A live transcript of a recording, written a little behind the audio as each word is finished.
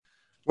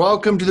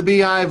Welcome to the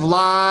Beehive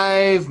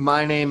Live.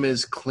 My name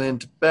is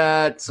Clint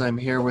Betts. I'm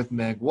here with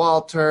Meg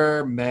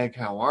Walter. Meg,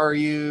 how are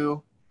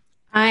you?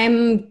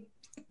 I'm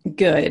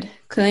good.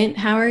 Clint,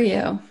 how are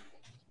you?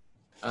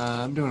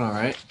 I'm doing all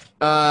right.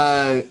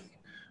 Uh,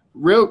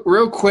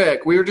 real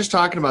quick, we were just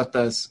talking about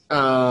this.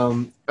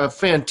 A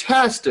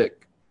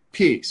fantastic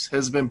piece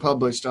has been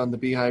published on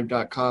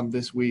thebeehive.com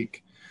this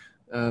week.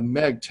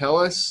 Meg, tell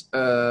us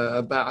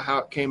about how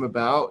it came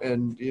about,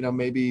 and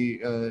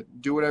maybe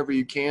do whatever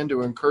you can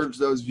to encourage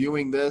those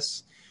viewing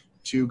this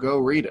to go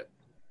read it.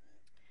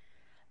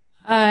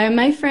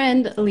 My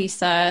friend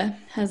Lisa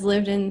has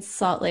lived in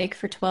Salt Lake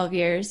for 12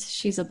 years.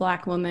 She's a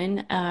Black woman,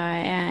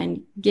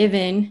 and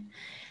given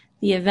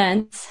the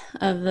events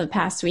of the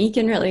past week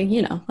and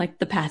really, like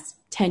the past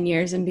 10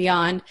 years and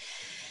beyond,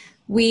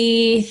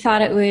 we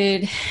thought it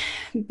would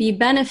be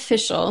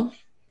beneficial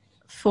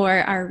for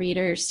our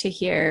readers to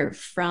hear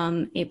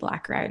from a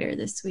Black writer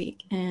this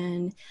week.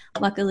 And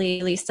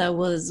luckily, Lisa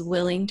was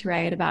willing to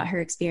write about her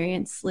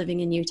experience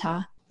living in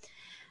Utah.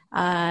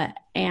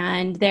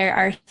 And there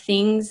are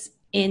things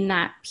in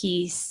that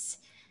piece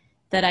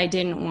that I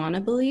didn't want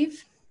to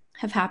believe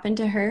have happened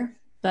to her,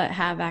 but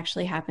have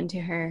actually happened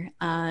to her.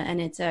 And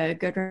it's a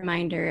good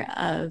reminder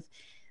of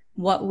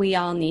what we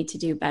all need to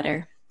do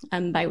better.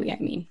 By we, I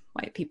mean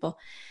white people.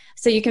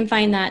 So you can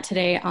find that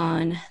today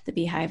on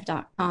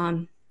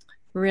thebeehive.com.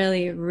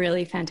 Really,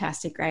 really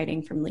fantastic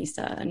writing from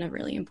Lisa and a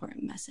really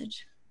important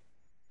message.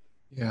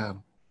 Yeah,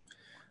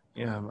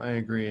 yeah, I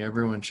agree.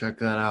 Everyone check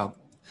that out.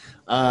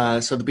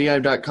 So the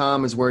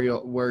beehive.com is where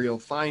you'll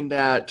find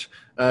that.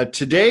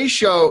 Today's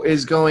show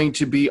is going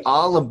to be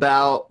all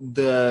about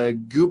the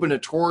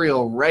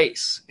gubernatorial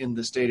race in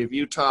the state of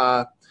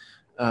Utah,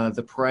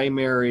 the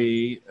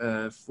primary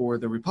for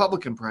the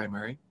Republican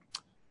primary,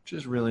 which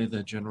is really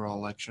the general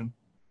election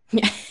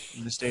Yeah,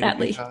 in the state of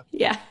sadly. Utah.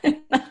 Yeah,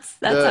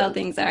 that's how The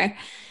things are.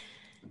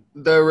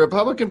 the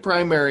Republican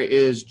primary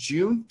is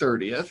June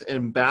 30th,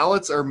 and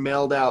ballots are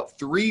mailed out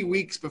 3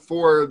 weeks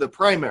before the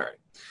primary.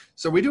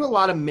 So we do a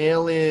lot of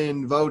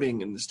mail-in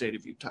voting in the state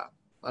of Utah.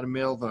 A lot of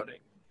mail voting.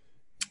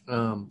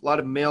 A lot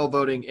of mail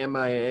voting,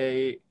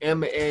 MAIL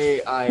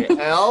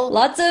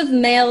Lots of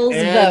males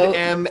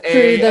and vote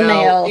through the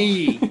mail.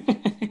 MALE.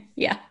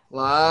 Yeah. A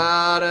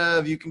lot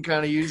of, you can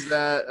kind of use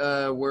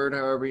that word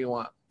however you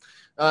want.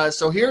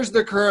 So here's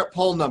the current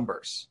poll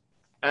numbers.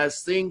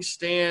 As things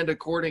stand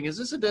is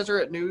this a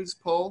Deseret News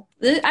poll?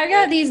 I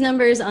got these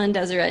numbers on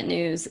Deseret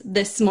News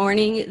this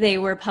morning. They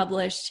were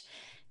published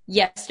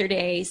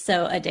yesterday,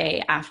 so a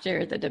day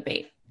after the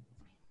debate.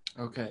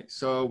 Okay,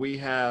 so we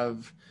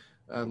have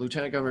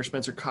Lieutenant Governor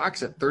Spencer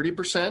Cox at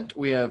 30%.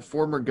 We have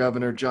former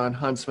Governor John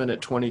Huntsman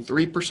at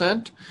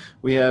 23%.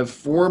 We have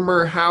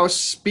former House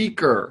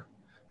Speaker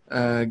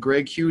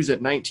Greg Hughes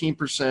at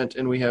 19%.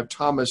 And we have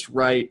Thomas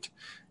Wright,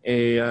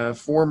 a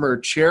former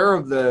chair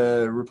of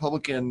the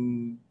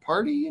Republican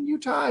Party in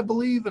Utah, I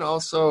believe, and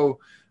also,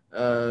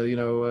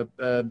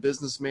 a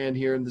businessman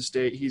here in the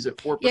state. He's at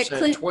Yeah,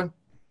 4%. Clint,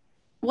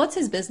 what's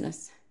his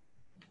business?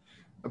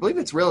 I believe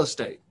it's real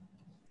estate.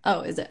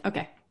 Oh, is it?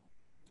 Okay.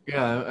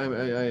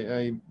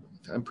 Yeah,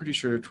 I'm pretty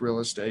sure it's real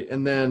estate.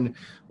 And then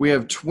we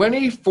have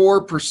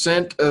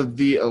 24% of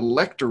the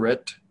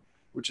electorate,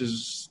 which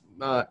is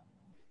not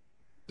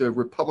the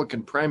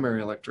Republican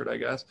primary electorate, I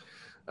guess.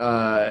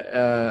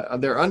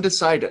 They're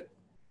undecided.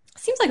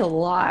 Seems like a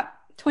lot.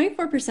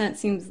 24%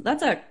 seems,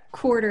 that's a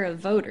quarter of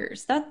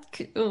voters. Ugh.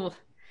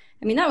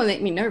 I mean, that would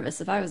make me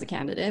nervous if I was a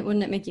candidate.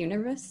 Wouldn't it make you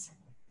nervous?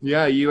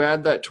 Yeah, you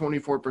add that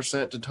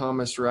 24% to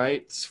Thomas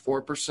Wright's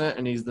 4%,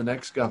 and he's the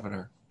next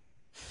governor.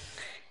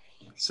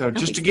 So No,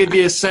 just to he's give not.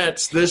 you a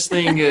sense, this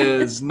thing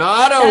is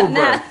not That over.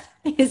 math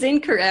is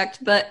incorrect,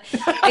 but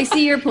I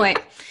see your point.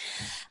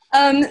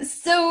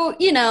 So,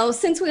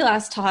 since we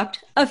last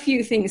talked, a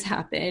few things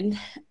happened.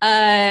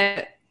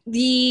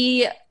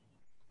 The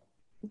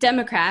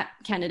Democrat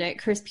candidate,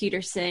 Chris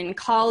Peterson,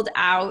 called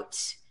out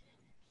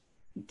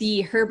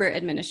the Herbert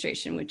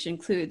administration, which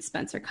includes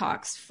Spencer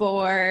Cox,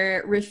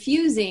 for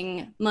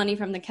refusing money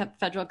from the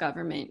federal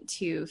government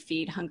to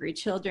feed hungry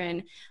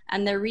children.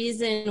 And the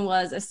reason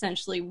was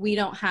essentially, we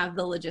don't have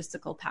the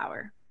logistical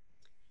power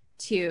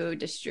to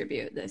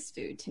distribute this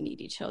food to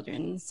needy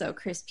children. So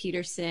Chris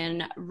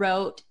Peterson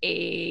wrote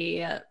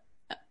a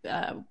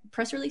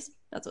press release,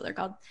 that's what they're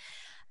called,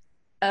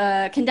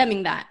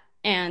 condemning that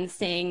and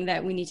saying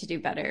that we need to do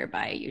better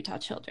by Utah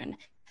children.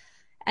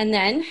 And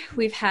then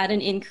we've had an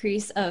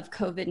increase of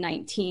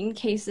COVID-19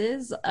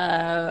 cases.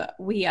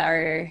 We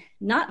are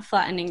not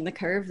flattening the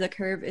curve. The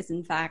curve is,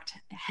 in fact,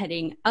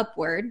 heading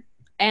upward.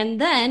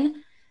 And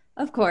then,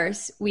 of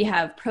course, we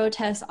have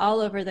protests all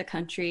over the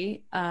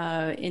country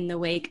in the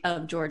wake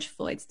of George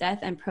Floyd's death,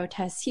 and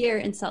protests here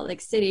in Salt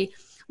Lake City,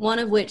 one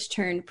of which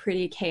turned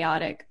pretty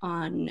chaotic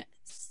on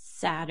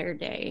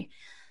Saturday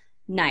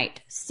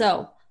night.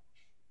 So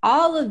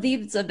all of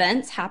these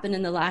events happened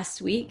in the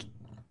last week,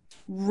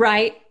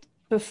 right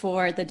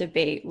before the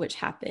debate, which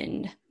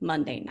happened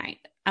Monday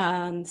night.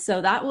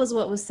 So that was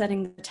what was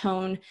setting the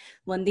tone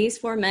when these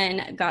four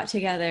men got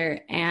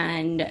together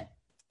and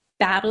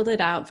battled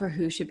it out for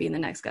who should be the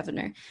next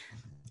governor.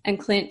 And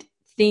Clint,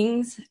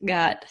 things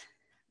got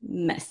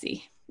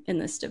messy in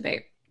this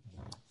debate.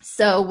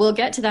 So we'll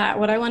get to that.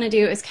 What I want to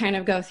do is kind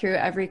of go through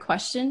every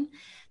question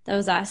that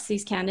was asked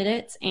these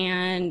candidates,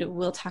 and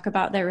we'll talk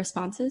about their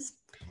responses.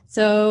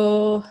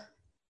 So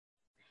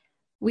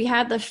we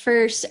had the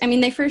first,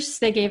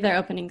 they gave their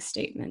opening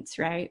statements,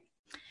 right?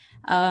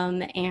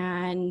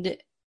 And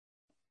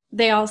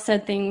they all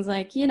said things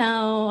like,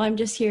 I'm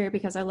just here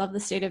because I love the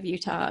state of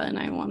Utah and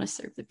I want to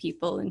serve the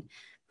people, and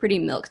pretty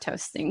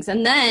milquetoast things.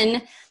 And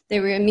then they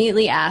were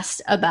immediately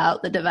asked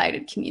about the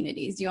divided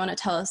communities. Do you want to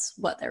tell us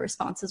what their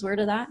responses were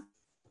to that?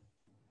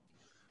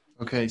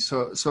 Okay,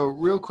 so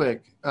real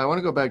quick, I want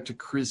to go back to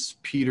Chris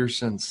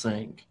Peterson's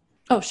thing.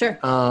 Oh, sure.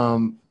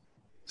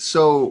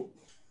 So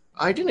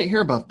I didn't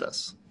hear about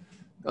this.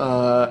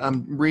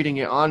 I'm reading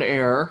it on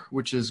air,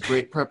 which is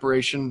great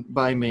preparation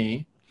by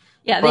me.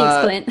 Yeah,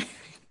 thanks,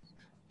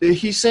 Clint.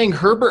 He's saying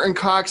Herbert and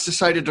Cox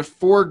decided to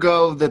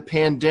forego the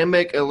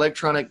Pandemic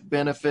Electronic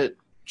Benefit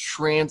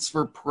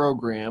Transfer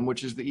Program,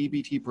 which is the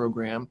EBT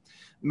program,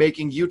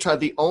 making Utah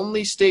the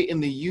only state in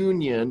the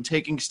union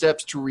taking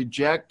steps to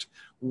reject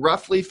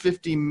roughly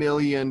 $50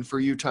 million for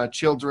Utah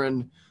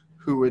children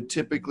who would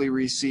typically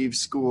receive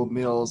school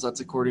meals. That's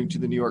according to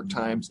the New York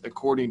Times,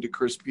 according to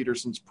Chris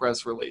Peterson's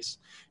press release.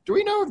 Do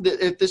we know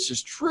if this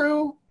is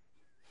true?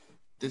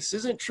 This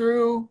isn't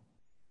true?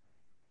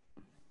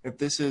 If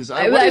this is...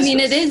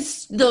 it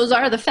is. Those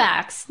are the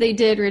facts. They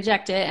did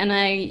reject it. And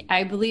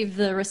I believe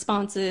the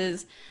response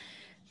is,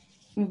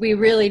 we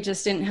really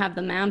just didn't have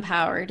the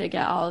manpower to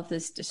get all of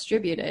this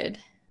distributed.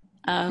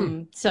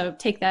 So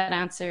take that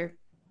answer,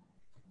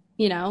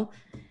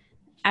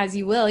 as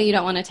you will. You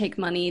don't want to take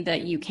money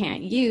that you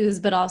can't use,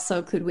 but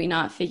also could we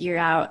not figure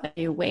out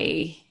a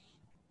way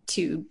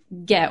to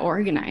get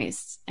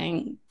organized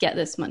and get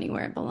this money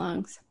where it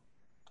belongs?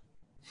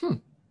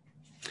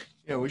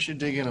 Yeah, we should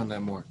dig in on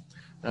that more.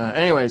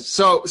 Anyways,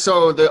 so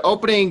the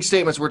opening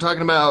statements we're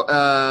talking about,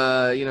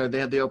 they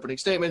had the opening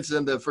statements,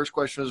 and the first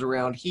question was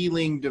around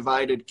healing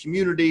divided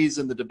communities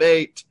in the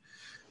debate.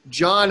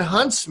 John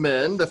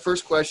Huntsman, the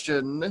first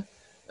question,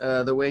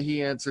 the way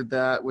he answered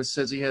that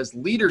says he has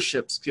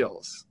leadership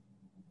skills.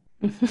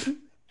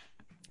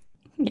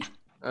 Yeah.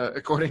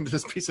 According to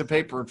this piece of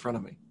paper in front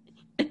of me.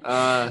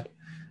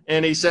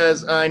 And he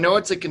says, I know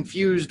it's a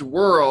confused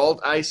world.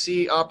 I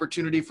see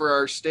opportunity for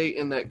our state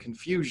in that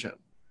confusion,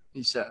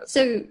 he says.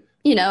 So,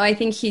 I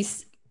think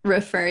he's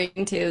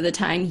referring to the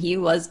time he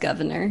was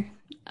governor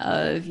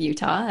of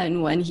Utah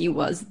and when he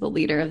was the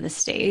leader of the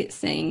state,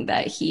 saying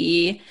that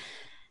he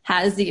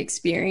has the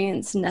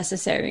experience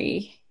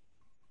necessary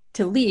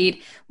to lead,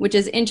 which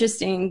is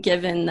interesting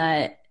given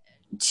that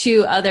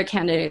two other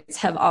candidates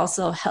have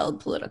also held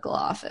political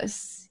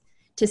office.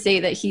 To say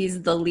that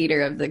he's the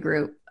leader of the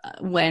group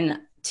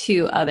when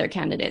two other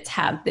candidates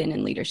have been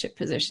in leadership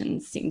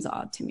positions seems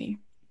odd to me.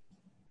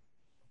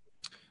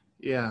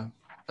 Yeah.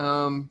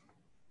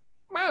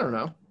 I don't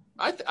know.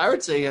 I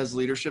would say he has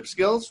leadership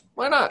skills.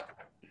 Why not?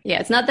 Yeah,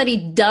 it's not that he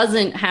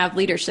doesn't have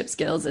leadership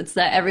skills. It's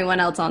that everyone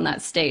else on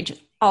that stage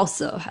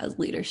also has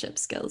leadership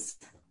skills.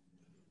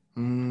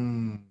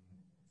 You're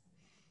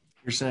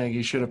saying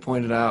he should have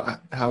pointed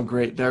out how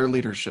great their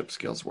leadership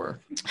skills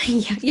were.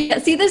 Yeah.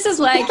 See, this is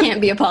why I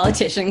can't be a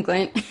politician,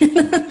 Clint.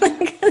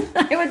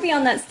 I would be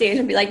on that stage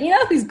and be like,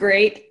 who's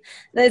great?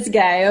 This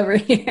guy over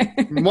here.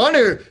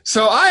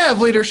 So I have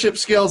leadership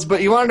skills,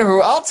 but you want to know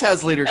who else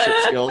has leadership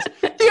skills?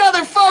 The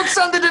other folks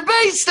on the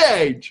debate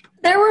stage.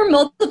 There were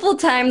multiple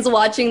times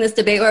watching this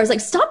debate where I was like,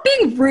 stop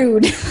being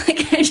rude.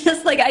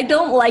 I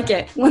don't like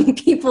it when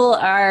people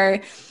are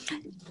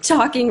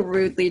talking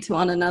rudely to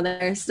one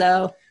another.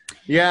 So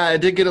yeah,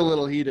 it did get a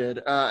little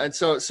heated. And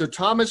so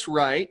Thomas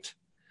Wright,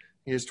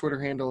 his Twitter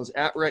handle is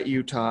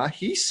 @WrightUtah.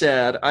 He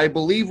said, I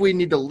believe we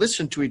need to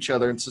listen to each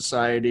other in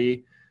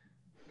society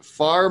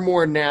far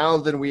more now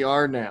than we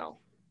are now.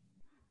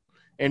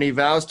 And he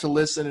vows to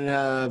listen and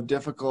have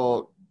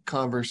difficult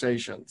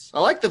conversations.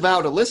 I like the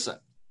vow to listen.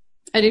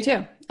 I do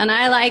too. And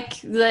I like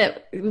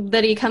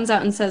that he comes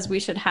out and says we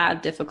should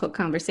have difficult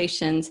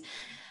conversations.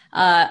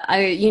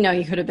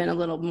 He could have been a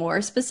little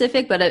more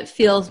specific, but it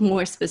feels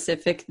more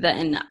specific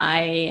than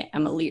I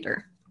am a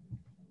leader.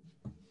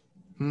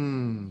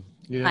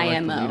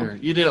 IMO.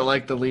 You didn't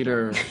like the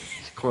leader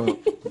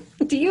quote.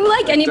 Do you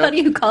like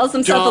anybody who calls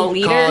himself a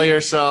leader? Don't call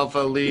yourself a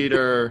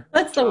leader.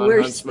 That's the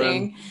worst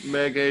thing.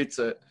 Meg hates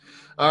it.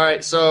 All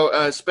right,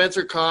 so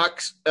Spencer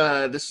Cox,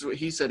 this is what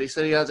he said. He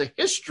said he has a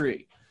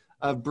history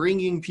of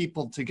bringing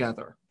people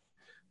together.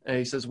 And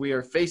he says, we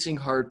are facing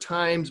hard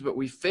times, but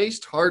we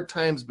faced hard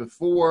times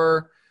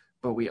before,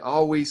 but we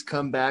always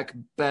come back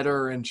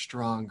better and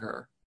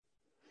stronger.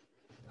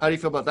 How do you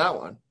feel about that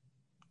one?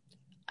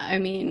 I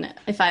mean,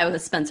 if I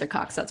was Spencer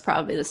Cox, that's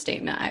probably the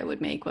statement I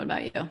would make. What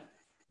about you?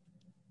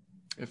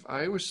 If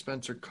I was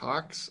Spencer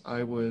Cox,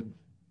 I would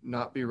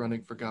not be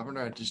running for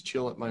governor. I'd just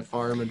chill at my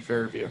farm in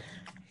Fairview.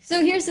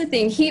 So here's the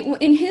thing.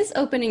 In his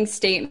opening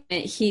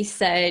statement, he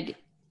said,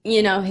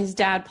 his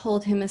dad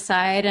pulled him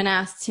aside and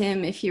asked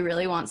him if he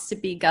really wants to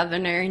be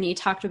governor. And he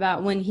talked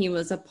about when he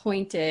was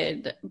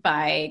appointed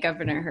by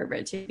Governor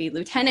Herbert to be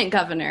lieutenant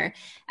governor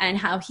and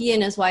how he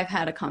and his wife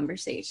had a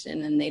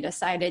conversation. And they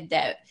decided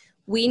that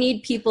we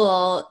need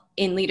people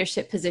in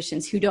leadership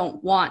positions who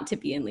don't want to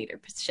be in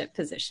leadership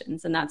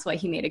positions. And that's why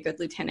he made a good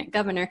lieutenant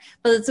governor.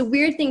 But it's a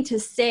weird thing to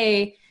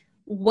say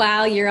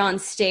while you're on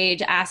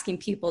stage asking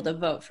people to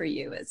vote for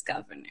you as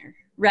governor.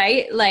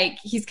 Right? Like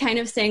he's kind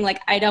of saying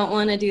like, I don't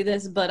want to do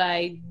this, but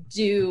I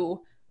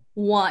do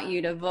want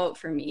you to vote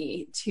for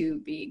me to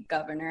be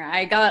governor.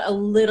 I got a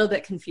little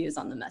bit confused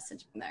on the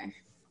messaging there.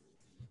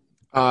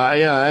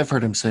 Yeah, I've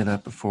heard him say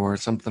that before.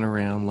 Something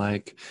around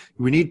like,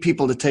 we need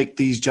people to take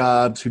these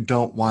jobs who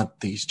don't want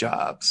these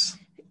jobs.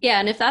 Yeah,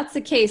 and if that's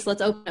the case,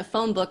 let's open a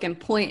phone book and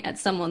point at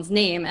someone's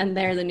name and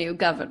they're the new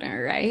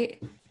governor, right?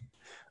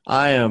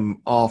 I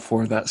am all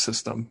for that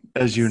system,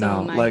 as you So know.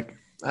 am I. Like,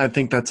 I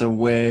think that's a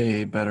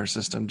way better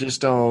system.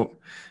 Just don't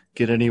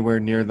get anywhere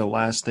near the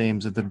last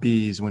names of the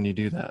bees when you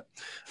do that.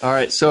 All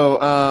right. So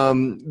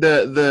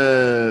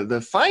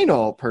the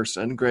final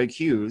person, Greg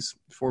Hughes,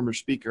 former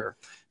speaker,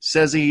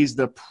 says he's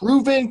the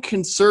proven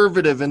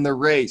conservative in the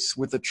race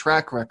with a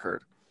track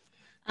record.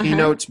 He Uh-huh.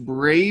 notes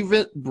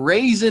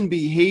brazen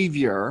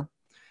behavior,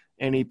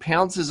 and he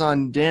pounces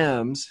on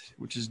Dems,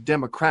 which is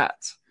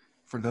Democrats,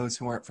 for those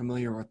who aren't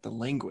familiar with the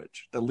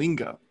language, the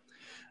lingo.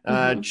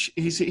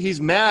 Mm-hmm.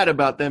 He's mad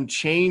about them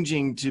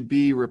changing to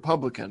be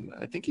Republican.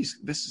 I think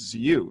this is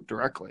you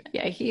directly.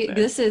 Yeah, Meg.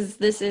 this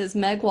is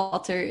Meg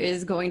Walter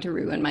is going to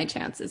ruin my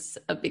chances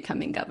of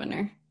becoming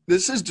governor.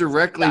 This is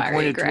directly Sorry,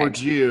 pointed Greg.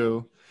 towards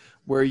you,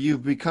 where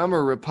you've become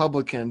a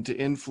Republican to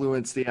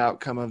influence the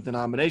outcome of the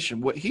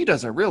nomination. What he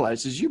doesn't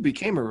realize is you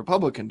became a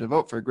Republican to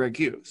vote for Greg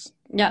Hughes.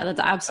 Yeah, that's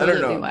I don't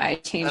absolutely know. why I I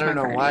changed my don't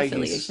know party why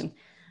affiliation.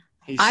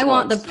 he's I so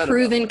want the upset about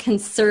proven that.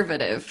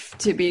 conservative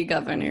to be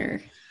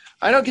governor.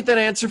 I don't get that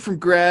answer from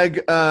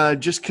Greg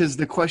just because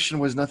the question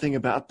was nothing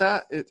about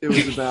that. It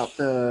was about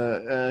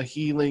the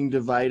healing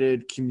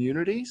divided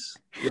communities,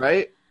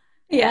 right?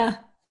 Yeah,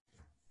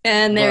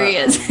 and there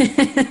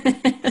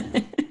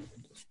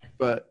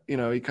But he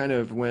is. he kind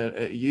of went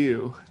at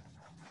you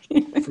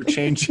for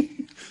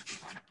changing,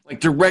 like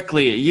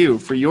directly at you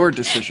for your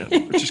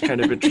decision, which is kind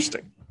of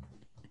interesting.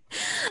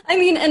 I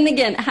mean, and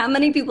again, how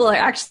many people are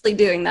actually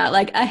doing that?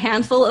 Like a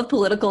handful of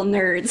political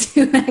nerds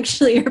who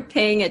actually are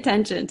paying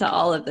attention to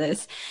all of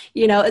this.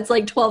 It's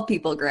like 12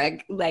 people,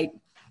 Greg. Like,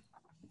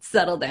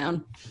 settle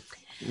down.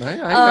 Um,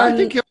 I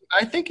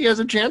think he has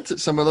a chance at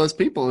some of those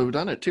people who've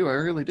done it too. I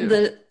really do.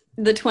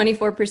 the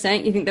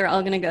 24%, you think they're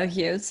all going to go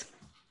Hughes?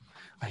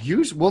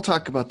 Hughes, we'll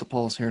talk about the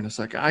polls here in a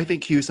second. I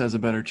think Hughes has a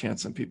better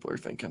chance than people are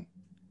thinking.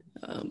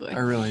 Oh boy. I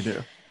really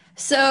do.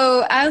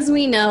 So, as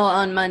we know,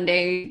 on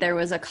Monday, there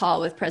was a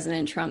call with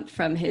President Trump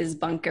from his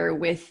bunker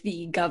with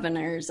the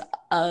governors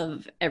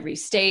of every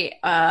state.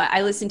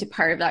 I listened to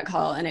part of that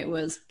call and it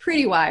was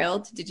pretty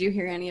wild. Did you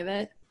hear any of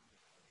it?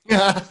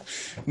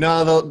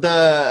 No,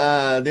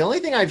 the only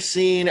thing I've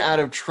seen out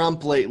of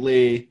Trump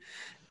lately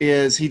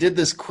is he did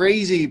this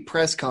crazy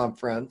press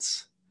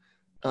conference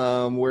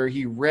where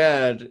he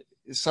read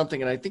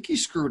something, and I think he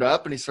screwed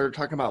up, and he started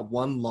talking about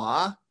one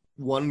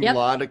Yep.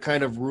 law to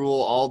kind of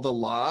rule all the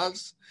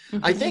laws.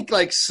 I Mm-hmm. think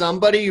like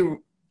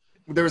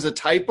there was a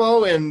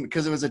typo, and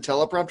because it was a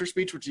teleprompter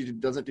speech, which he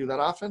doesn't do that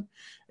often,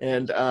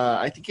 and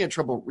I think he had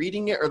trouble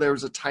reading it, or there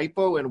was a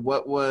typo in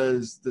what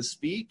was the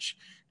speech.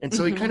 And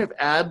so he Mm-hmm. kind of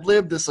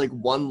ad-libbed this like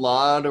one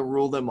law to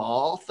rule them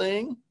all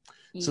thing.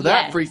 So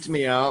that freaked Yes.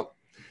 me out.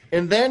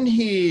 And then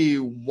he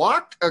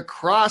walked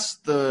across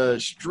the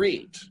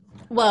street.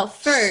 Well,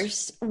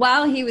 first,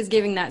 while he was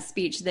giving that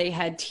speech, they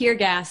had tear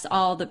gassed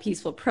all the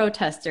peaceful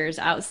protesters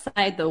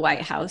outside the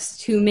White House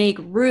to make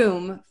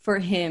room for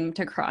him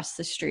to cross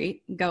the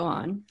street. Go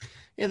on.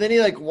 And then he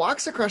like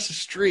walks across the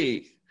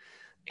street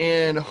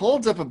and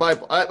holds up a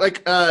Bible.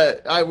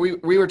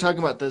 We were talking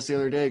about this the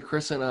other day,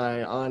 Chris and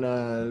I, on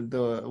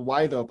the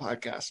Why Though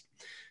podcast.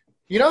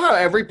 You know how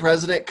every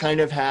president kind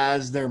of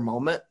has their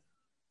moment?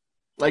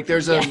 Like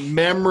there's a Yeah.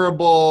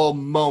 memorable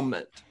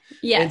moment.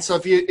 And so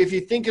Yes. if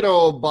you think of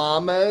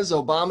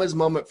Obama's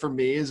moment for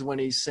me is when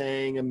he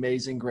sang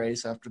Amazing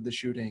Grace after the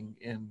shooting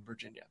in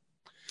Virginia.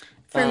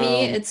 For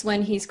me, Um, it's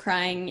when he's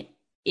crying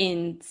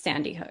in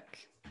Sandy Hook.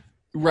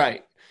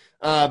 right.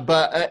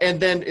 And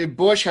then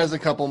Bush has a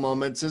couple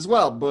moments as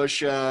well.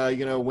 Bush,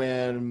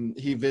 when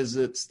he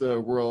visits the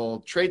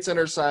World Trade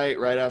Center site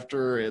right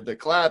after the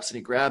collapse, and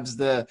he grabs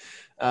the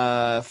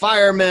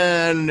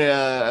fireman,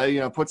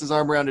 puts his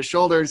arm around his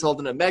shoulder. He's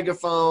holding a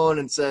megaphone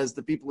and says,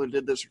 "The people who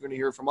did this are going to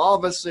hear from all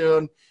of us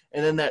soon."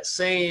 And then that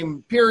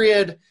same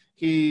period,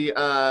 he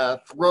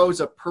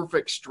throws a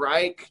perfect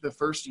strike, the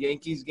first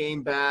Yankees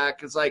game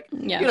back. It's like,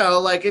 Yeah.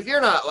 like if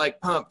you're not like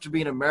pumped to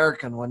be an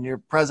American when your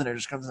president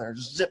just comes in there and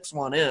just zips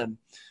one in,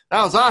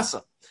 that was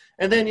awesome.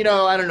 And then,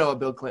 I don't know what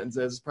Bill Clinton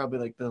says. It's probably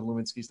like the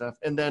Lewinsky stuff.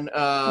 And then,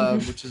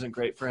 Mhm. which isn't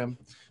great for him.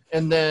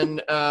 And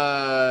then,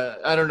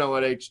 I don't know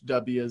what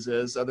HW's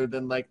is other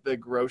than like the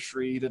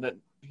grocery. He didn't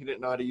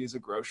know how to use a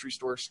grocery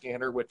store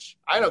scanner, which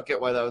I don't get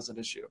why that was an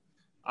issue.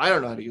 I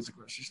don't know how to use a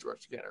grocery store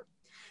scanner.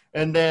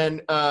 And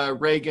then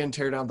Reagan,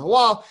 tear down the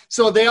wall.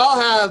 So they all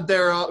have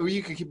their,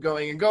 you could keep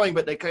going and going,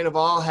 but they kind of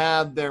all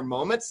have their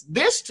moments.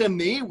 This, to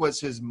me, was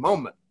his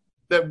moment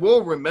that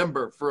we'll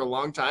remember for a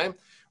long time,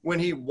 when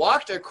he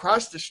walked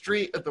across the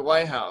street at the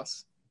White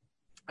House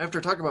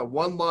after talking about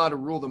one law to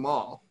rule them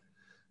all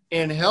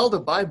and held a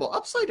Bible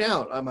upside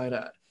down, I might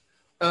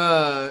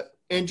add,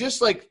 and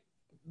just like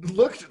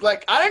looked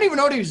like, I don't even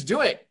know what he was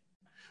doing.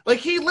 Like,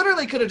 he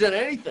literally could have done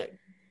anything.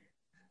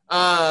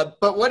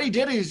 But what he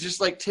did is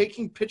just like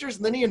taking pictures,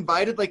 and then he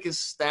invited like his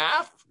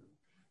staff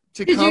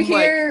to Did come. you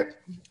hear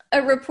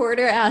a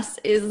reporter ask,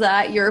 "Is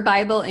that your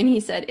Bible?" And he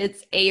said,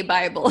 "It's a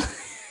Bible."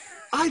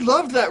 I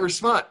loved that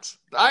response.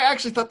 I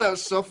actually thought that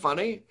was so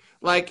funny.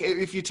 Like,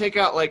 if you take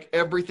out like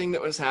everything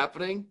that was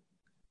happening,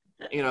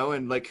 you know,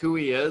 and like who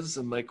he is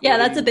and like, yeah,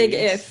 that's a big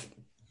if.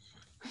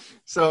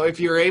 So if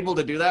you're able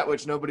to do that,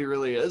 which nobody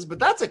really is, but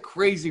that's a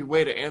crazy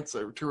way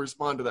to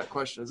respond to that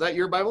question. Is that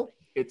your Bible?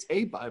 It's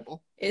a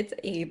Bible. It's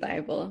a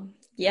Bible.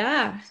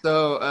 Yeah.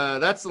 So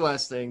that's the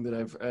last thing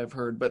that I've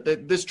heard. But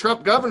this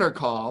Trump governor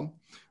call,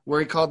 where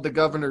he called the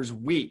governors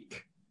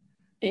weak.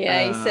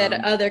 Yeah, he said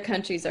other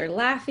countries are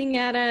laughing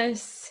at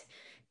us.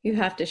 You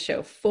have to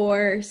show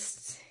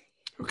force.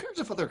 Who cares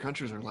if other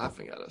countries are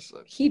laughing at us?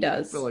 He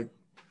does. I feel like,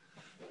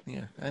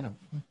 yeah, I know.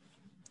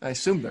 I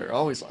assume they're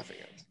always laughing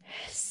at us.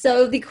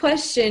 So the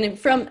question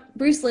from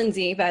Bruce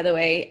Lindsay, by the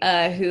way,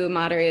 who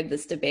moderated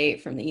this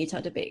debate from the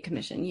Utah Debate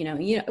Commission,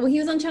 well, he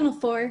was on Channel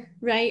 4,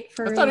 right?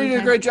 I thought he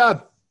did a great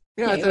job.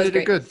 Yeah, I thought he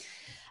did good.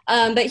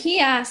 But he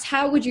asked,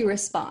 how would you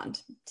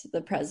respond to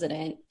the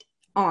president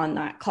on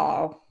that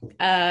call?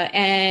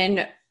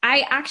 And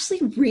I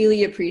actually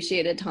really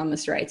appreciated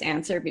Thomas Wright's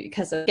answer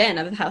because, again,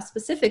 of how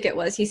specific it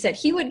was. He said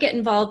he would get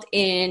involved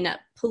in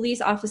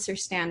police officer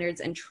standards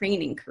and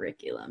training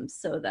curriculums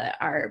so that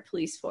our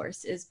police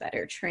force is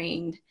better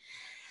trained.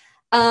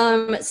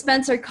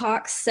 Spencer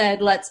Cox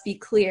said, let's be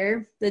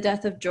clear, the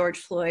death of George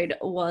Floyd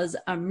was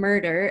a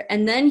murder.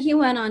 And then he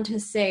went on to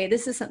say,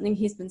 this is something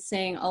he's been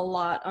saying a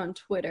lot on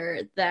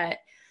Twitter, that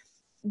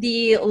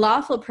the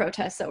lawful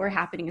protests that were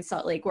happening in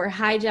Salt Lake were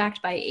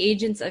hijacked by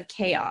agents of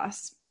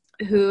chaos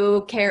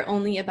who care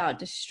only about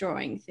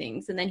destroying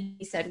things. And then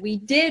he said, we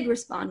did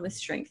respond with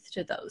strength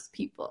to those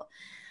people.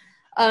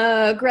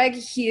 Greg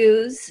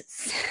Hughes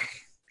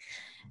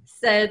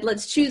said,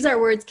 let's choose our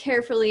words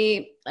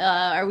carefully.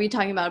 Are we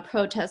talking about a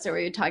protest or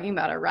are we talking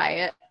about a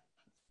riot?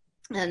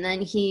 And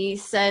then he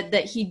said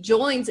that he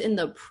joins in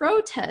the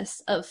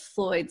protests of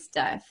Floyd's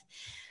death,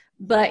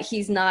 but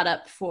he's not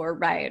up for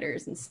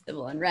rioters and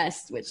civil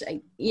unrest, which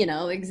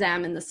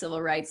examine the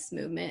civil rights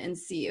movement and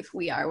see if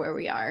we are where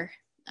we are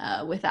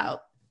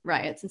without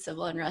riots and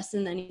civil unrest.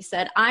 And then he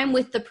said, I'm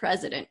with the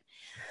president.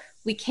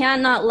 We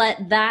cannot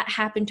let that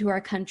happen to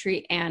our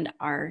country and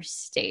our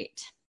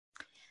state.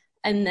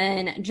 And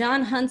then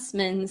John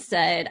Huntsman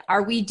said,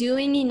 are we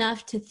doing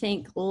enough to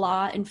thank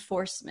law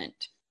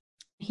enforcement?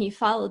 He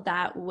followed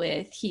that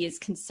with, he is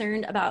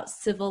concerned about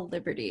civil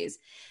liberties.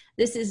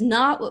 This is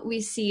not what we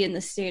see in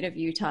the state of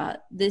Utah.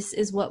 This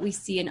is what we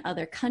see in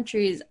other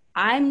countries.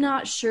 I'm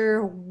not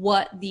sure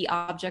what the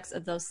objects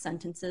of those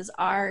sentences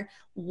are.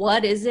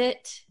 What is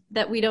it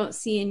that we don't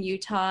see in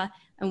Utah?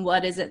 And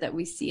what is it that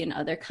we see in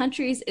other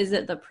countries? Is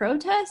it the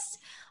protests,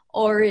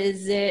 or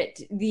is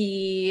it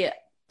the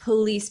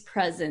police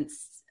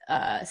presence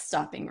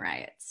stopping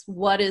riots?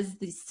 What is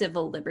the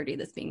civil liberty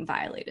that's being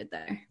violated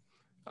there?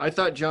 I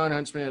thought John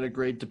Huntsman had a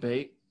great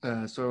debate,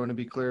 so I want to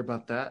be clear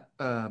about that.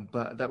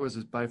 But that was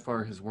by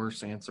far his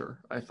worst answer,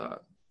 I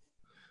thought.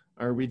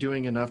 Are we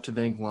doing enough to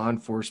thank law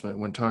enforcement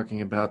when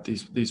talking about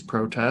these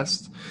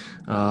protests?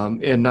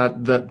 And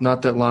not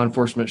that law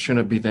enforcement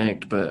shouldn't be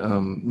thanked, but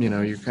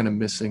you're kind of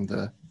missing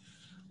the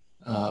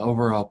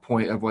overall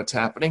point of what's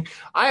happening.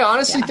 I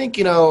honestly think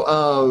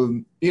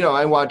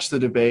I watched the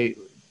debate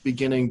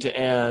beginning to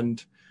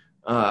end.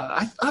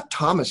 I thought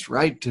Thomas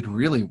Wright did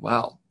really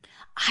well.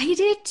 I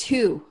did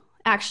too,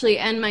 actually.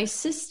 And my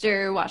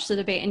sister watched the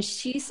debate and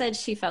she said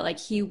she felt like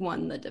he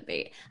won the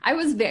debate. I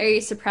was very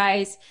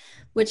surprised,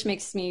 which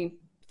makes me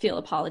feel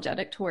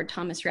apologetic toward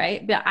Thomas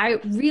Wright. But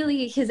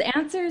his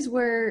answers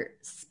were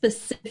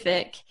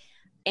specific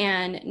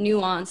and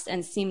nuanced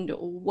and seemed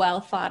well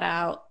thought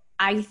out.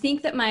 I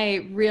think that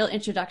my real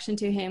introduction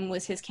to him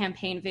was his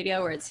campaign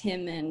video where it's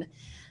him and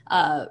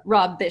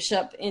Rob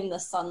Bishop in the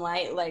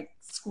sunlight, like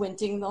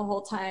squinting the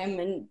whole time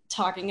and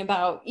talking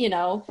about,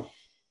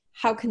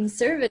 how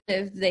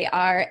conservative they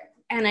are.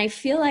 And I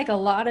feel like a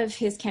lot of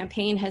his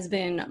campaign has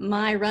been,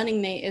 my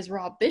running mate is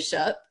Rob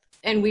Bishop,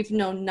 and we've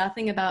known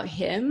nothing about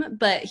him.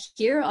 But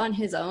here on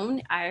his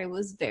own, I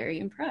was very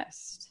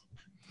impressed.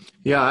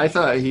 Yeah, I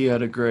thought he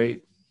had a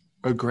great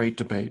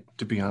debate,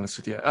 to be honest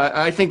with you.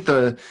 I think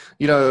the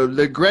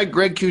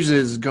Greg Hughes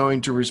is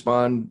going to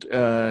respond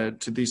to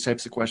these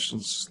types of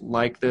questions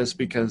like this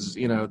because,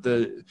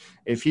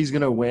 if he's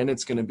going to win,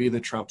 it's going to be the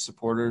Trump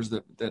supporters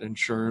that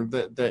ensure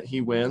that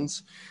he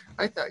wins.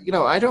 I thought,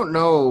 I don't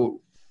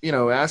know,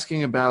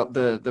 asking about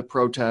the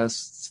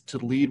protests to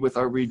lead with,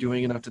 are we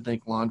doing enough to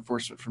thank law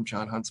enforcement from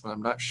John Huntsman?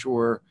 I'm not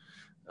sure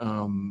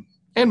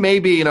And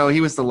maybe,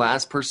 he was the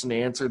last person to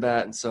answer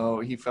that, and so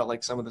he felt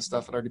like some of the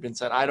stuff had already been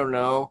said. I don't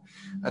know.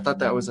 I thought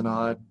that was an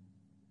odd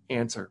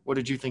answer. What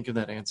did you think of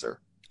that answer?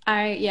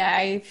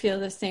 I feel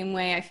the same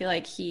way. I feel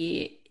like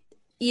he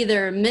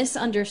either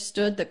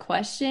misunderstood the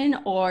question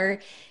or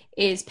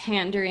is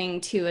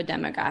pandering to a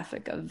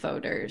demographic of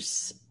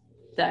voters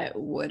that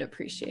would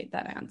appreciate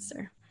that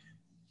answer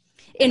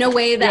in a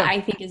way that Yeah.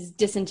 I think is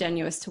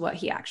disingenuous to what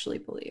he actually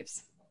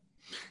believes.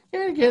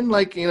 And again,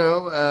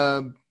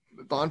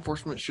 law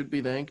enforcement should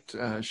be thanked.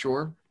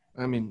 Sure.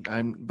 I mean,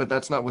 but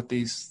that's not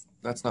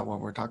what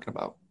we're talking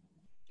about.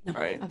 No,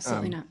 Right.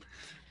 absolutely not.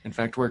 In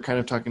fact, we're kind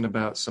of talking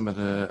about some of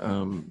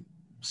the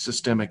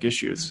systemic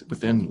issues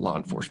within law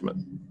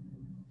enforcement.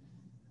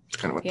 It's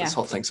kind of what this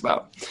whole thing's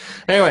about.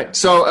 Anyway,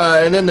 so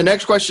and then the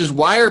next question is,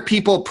 why are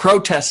people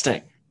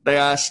protesting? They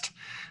asked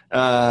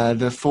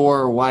the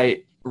 4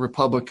 white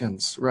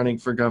Republicans running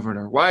for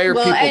governor. Why are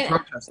people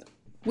protesting?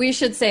 We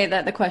should say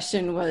that the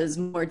question was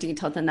more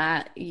detailed than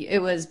that.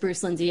 It was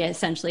Bruce Lindsay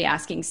essentially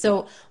asking,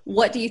 so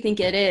what do you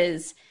think it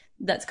is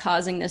that's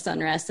causing this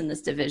unrest and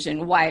this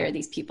division? Why are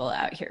these people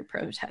out here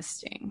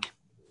protesting?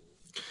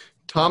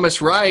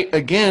 Thomas Wright,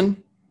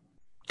 again,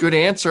 good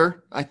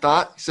answer, I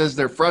thought. He says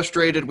they're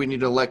frustrated. We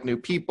need to elect new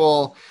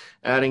people.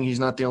 Adding, he's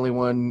not the only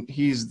one.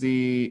 He's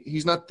the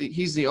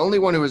only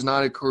one who is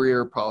not a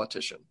career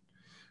politician.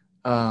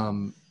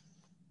 All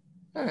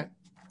right.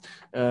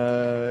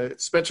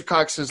 Spencer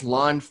Cox says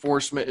law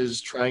enforcement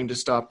is trying to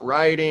stop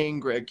rioting.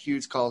 Greg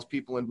Hughes calls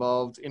people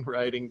involved in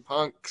rioting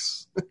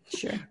punks.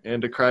 Sure.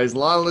 And decries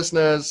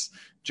lawlessness.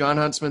 John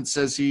Huntsman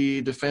says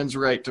he defends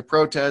right to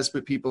protest,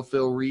 but people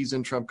feel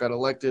reason Trump got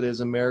elected is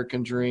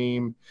American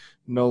dream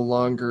no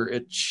longer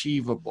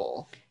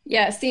achievable.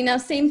 Yeah, see, now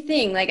same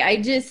thing.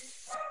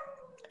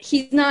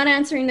 He's not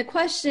answering the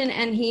question,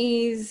 and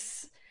he's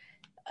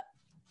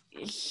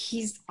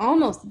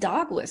almost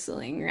dog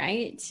whistling,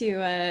 right,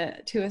 to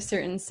a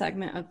certain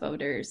segment of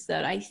voters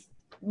that I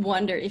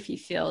wonder if he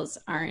feels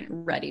aren't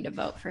ready to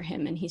vote for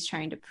him, and he's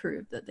trying to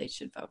prove that they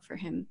should vote for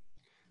him.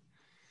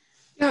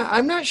 Yeah,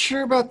 I'm not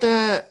sure about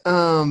that.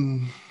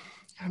 I'm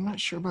not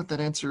sure about that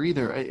answer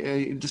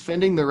either.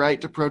 Defending the right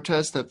to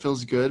protest, that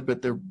feels good,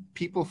 but the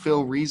people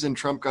feel reason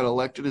Trump got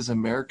elected as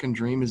American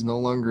dream is no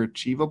longer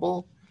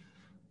achievable.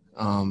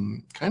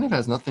 Kind of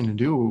has nothing to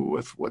do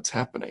with what's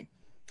happening.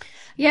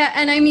 Yeah,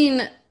 and I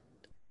mean,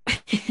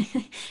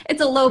 it's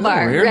a low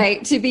bar,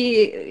 right, to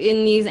be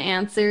in these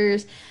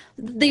answers.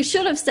 They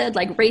should have said,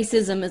 like,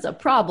 racism is a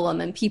problem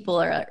and people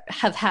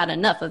have had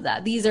enough of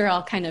that. These are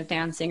all kind of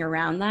dancing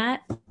around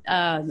that,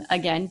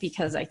 again,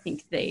 because I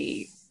think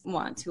they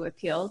want to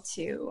appeal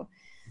to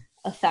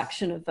a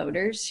faction of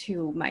voters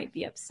who might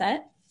be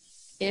upset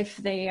if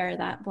they are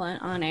that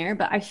blunt on air.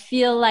 But I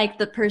feel like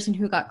the person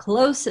who got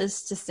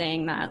closest to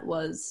saying that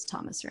was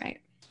Thomas Wright.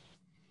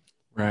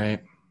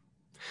 Right.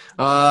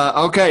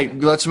 Okay,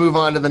 let's move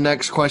on to the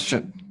next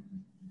question.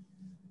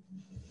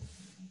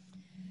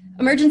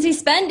 Emergency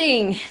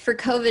spending for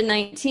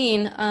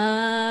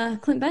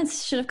COVID-19. Clint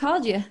Bentz should have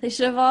called you. They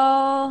should have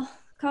all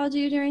called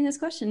you during this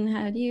question.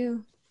 Had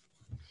you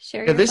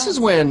share your this thoughts? Is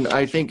when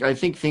I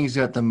think things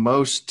got the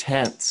most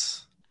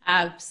tense.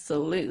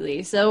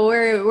 Absolutely. So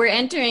we're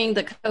entering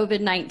the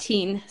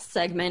COVID-19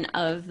 segment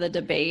of the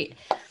debate,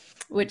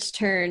 which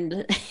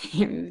turned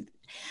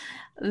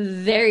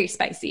very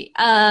spicy.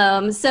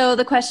 So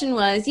the question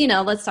was,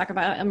 let's talk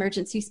about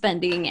emergency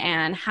spending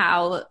and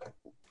how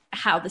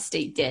the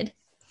state did.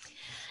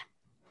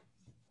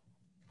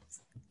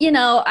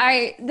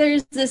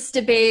 There's this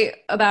debate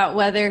about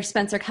whether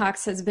Spencer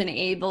Cox has been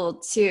able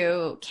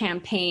to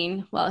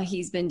campaign while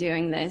he's been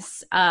doing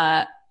this.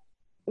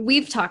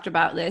 We've talked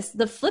about this.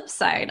 The flip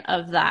side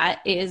of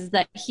that is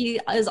that he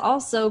is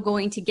also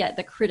going to get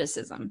the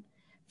criticism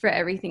for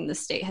everything the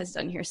state has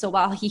done here. So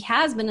while he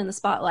has been in the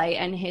spotlight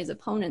and his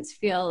opponents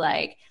feel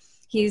like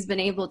he's been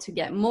able to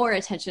get more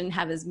attention,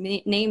 have his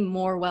name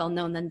more well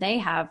known than they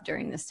have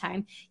during this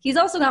time, he's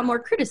also got more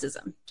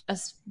criticism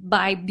just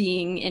by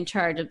being in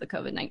charge of the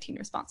COVID-19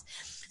 response.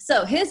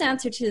 So his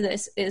answer to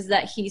this is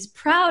that he's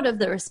proud of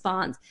the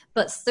response,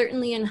 but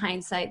certainly in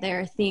hindsight, there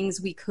are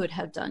things we could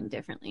have done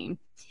differently.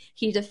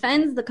 He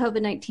defends the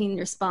COVID-19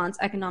 response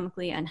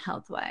economically and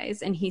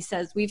health-wise, and he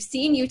says, we've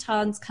seen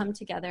Utahns come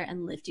together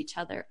and lift each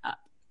other up.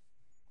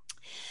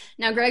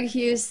 Now, Greg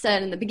Hughes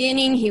said in the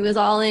beginning he was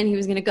all in, he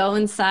was going to go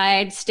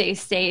inside, stay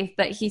safe,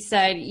 but he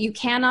said, you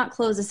cannot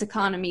close this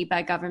economy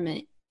by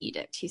government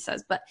edict, he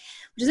says, which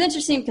is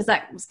interesting because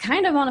that was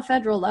kind of on a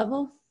federal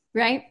level,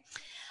 right?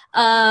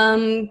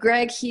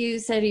 Greg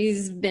Hughes said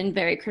he's been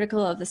very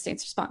critical of the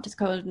state's response to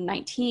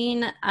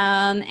COVID-19,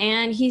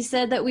 and he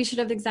said that we should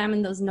have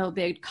examined those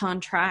no-bid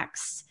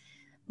contracts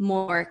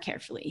more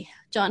carefully.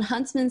 John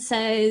Huntsman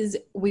says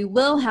we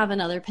will have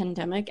another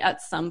pandemic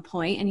at some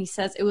point, and he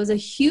says it was a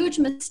huge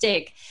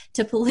mistake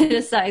to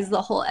politicize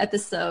the whole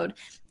episode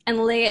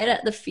and lay it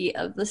at the feet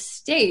of the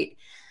state.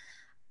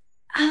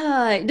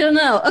 I don't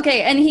know.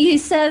 Okay, and he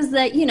says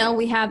that,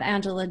 we have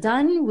Angela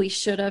Dunn. We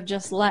should have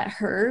just let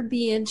her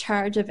be in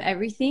charge of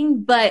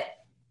everything. But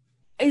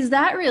Is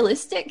that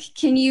realistic?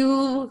 Can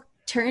you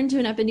turn to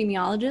an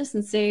epidemiologist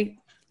and say,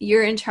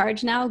 you're in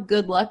charge now,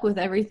 good luck with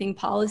everything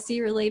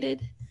policy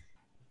related?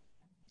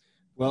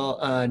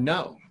 Well,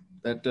 no,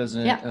 that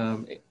doesn't. Yeah,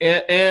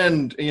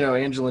 And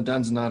Angela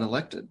Dunn's not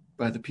elected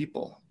by the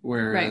people, right.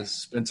 whereas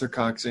Spencer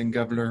Cox and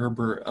Governor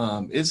Herbert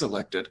is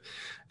elected.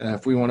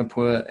 If we want to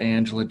put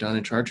Angela Dunn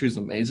in charge, who's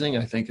amazing,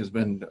 I think has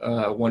been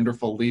a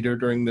wonderful leader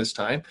during this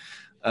time.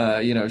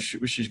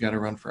 She's got to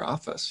run for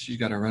office. She's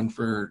got to run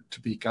to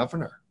be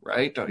governor,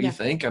 right? Don't you Yeah.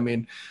 think? I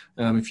mean,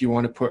 if you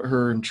want to put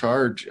her in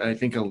charge, I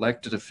think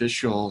elected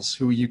officials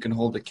who you can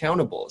hold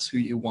accountable is who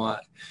you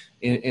want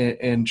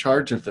in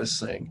charge of this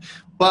thing.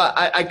 But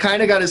I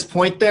kind of got his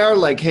point there.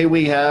 Like, hey,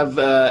 we have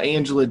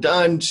Angela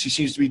Dunn. She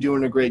seems to be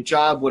doing a great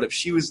job. What if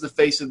she was the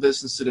face of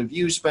this instead of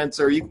you,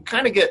 Spencer? You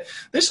kind of get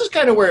this is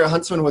kind of where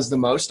Huntsman was the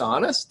most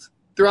honest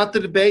throughout the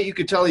debate. You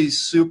could tell he's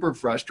super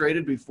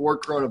frustrated. Before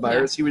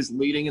coronavirus, he was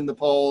leading in the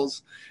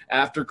polls.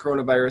 After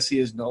coronavirus, he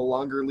is no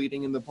longer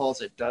leading in the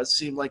polls. It does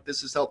seem like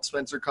this has helped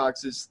Spencer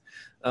Cox's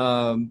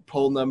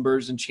poll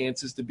numbers and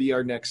chances to be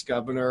our next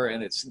governor,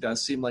 and it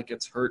does seem like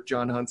it's hurt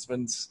John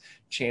Huntsman's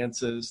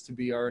chances to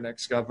be our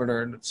next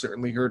governor, and it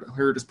certainly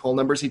hurt his poll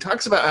numbers. He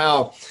talks about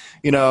how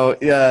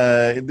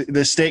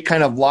the state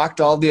kind of locked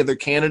all the other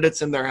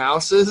candidates in their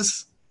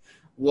houses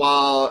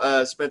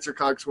while Spencer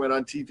Cox went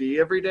on TV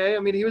every day. I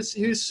mean, he was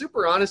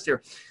super honest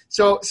here.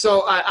 So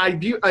I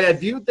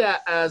viewed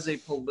that as a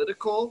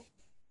political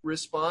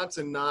response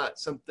and not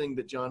something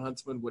that John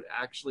Huntsman would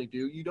actually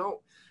do.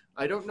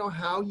 I don't know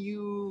how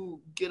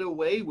you get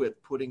away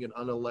with putting an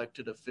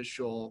unelected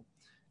official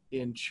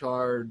in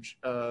charge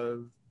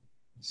of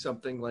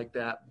something like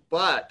that,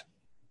 but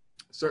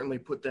certainly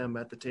put them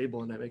at the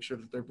table and make sure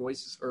that their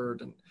voice is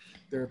heard and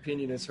their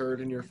opinion is heard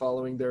and you're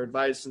following their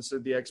advice instead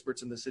of the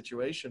experts in the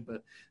situation.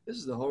 But this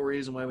is the whole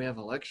reason why we have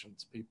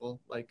elections,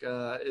 people,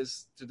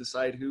 is to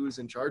decide who's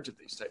in charge of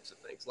these types of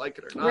things, like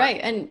it or not.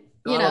 Right. And,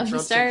 Donald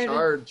Trump's in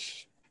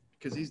charge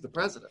because he's the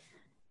president.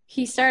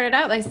 He started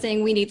out by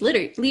saying we need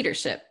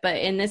leadership, but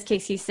in this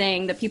case, he's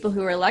saying the people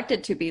who are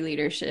elected to be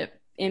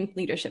in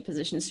leadership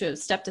positions should have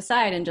stepped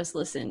aside and just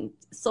listened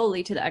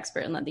solely to the expert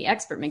and let the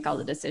expert make all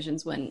the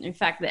decisions. When in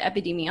fact, the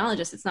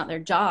epidemiologist, it's not their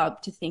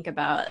job to think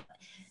about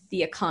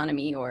the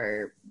economy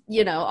or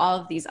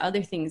all of these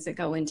other things that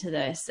go into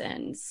this.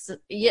 And so,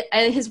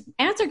 his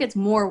answer gets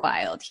more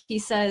wild. He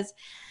says,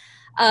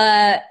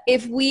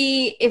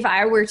 if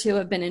I were to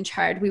have been in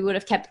charge, we would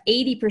have kept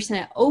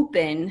 80%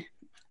 open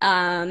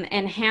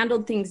and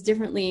handled things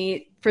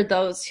differently for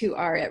those who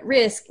are at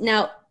risk.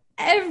 Now,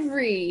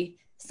 every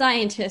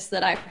scientist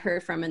that I've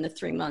heard from in the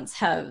 3 months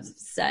have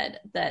said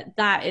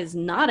that is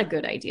not a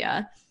good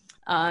idea.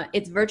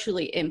 It's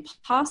virtually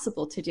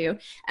impossible to do.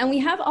 And we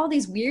have all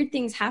these weird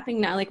things happening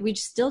now. Like, we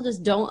still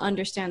just don't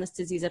understand this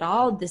disease at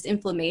all. This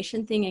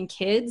inflammation thing in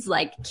kids,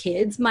 like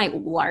kids might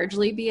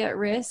largely be at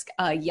risk.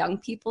 Young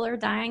people are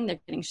dying.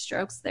 They're getting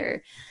strokes.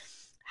 They're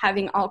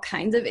having all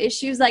kinds of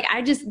issues. Like,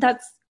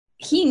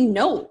 he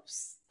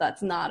knows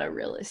that's not a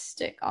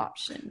realistic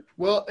option.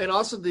 Well, and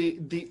also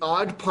the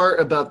odd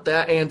part about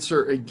that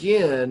answer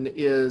again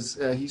is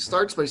he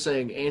starts by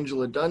saying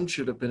Angela Dunn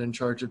should have been in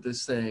charge of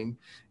this thing.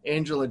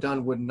 Angela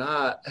Dunn would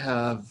not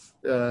have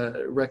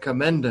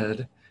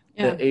recommended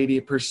that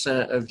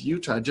 80% of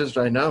Utah, just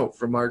I know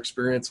from our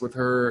experience with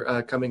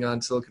her coming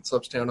on Silicon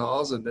Slopes town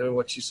halls and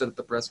what she said at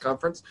the press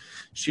conference,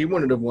 she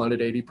wouldn't have wanted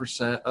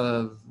 80%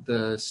 of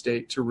the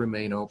state to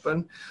remain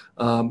open.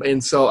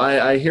 And so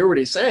I hear what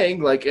he's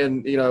saying,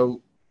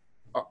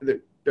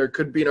 there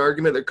could be an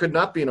argument, there could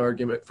not be an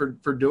argument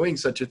for doing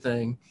such a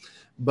thing,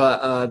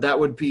 but that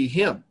would be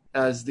him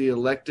as the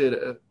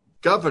elected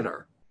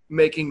governor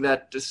making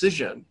that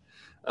decision.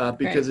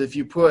 Because if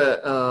you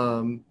put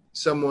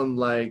someone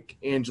like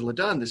Angela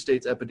Dunn, the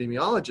state's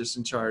epidemiologist,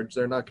 in charge,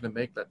 they're not going to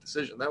make that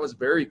decision. That was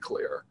very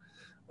clear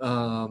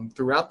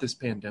throughout this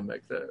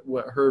pandemic, that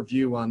what her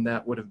view on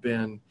that would have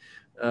been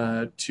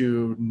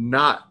to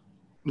not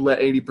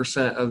let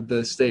 80% of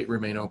the state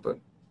remain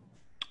open.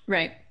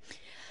 Right.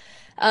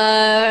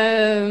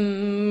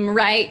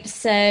 Wright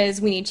says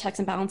we need checks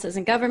and balances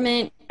in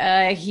government.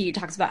 He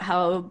talks about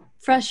how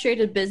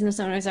frustrated business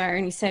owners are,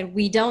 and he said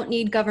we don't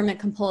need government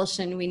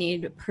compulsion, we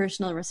need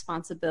personal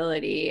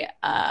responsibility.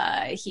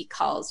 He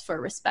calls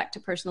for respect to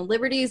personal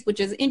liberties, which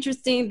is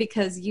interesting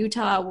because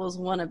Utah was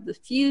one of the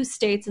few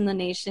states in the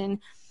nation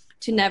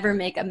to never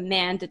make a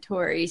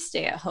mandatory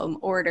stay-at-home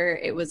order.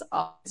 It was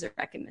always a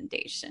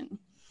recommendation.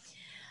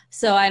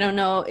 So I don't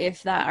know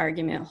if that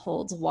argument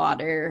holds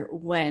water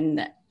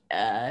when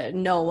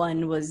no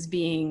one was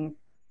being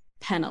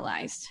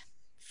penalized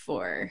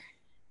for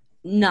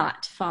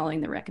not following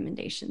the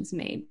recommendations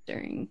made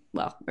during,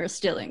 we're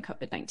still in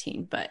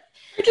COVID-19, but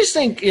I just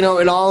think, in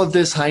all of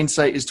this,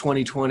 hindsight is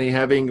 2020,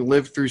 having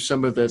lived through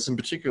some of this, in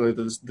particular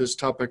this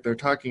topic they're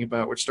talking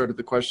about, which started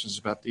the questions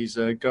about these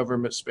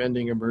government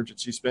spending,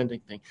 emergency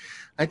spending thing.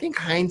 I think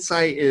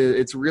hindsight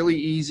it's really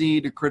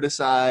easy to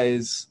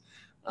criticize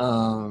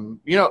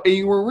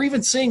We're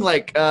even seeing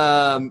like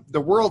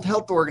the World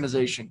Health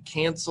Organization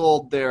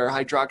canceled their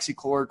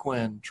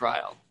hydroxychloroquine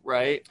trial,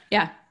 right?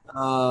 Yeah.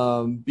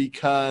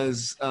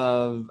 Because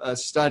of a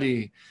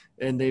study,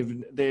 and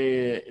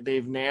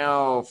they've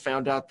now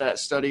found out that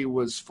study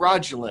was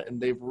fraudulent, and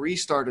they've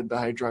restarted the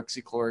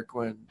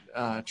hydroxychloroquine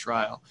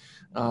trial.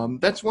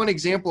 That's one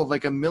example of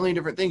like a million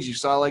different things. You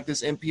saw like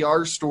this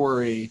NPR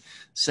story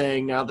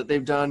saying now that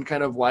they've done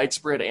kind of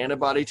widespread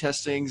antibody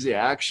testings, the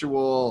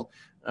actual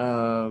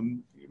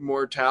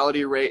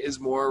mortality rate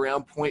is more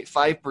around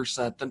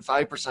 0.5% than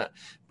 5%.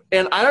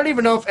 And I don't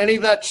even know if any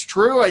of that's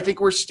true. I think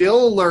we're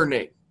still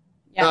learning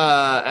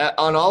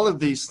on all of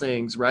these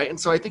things, right? And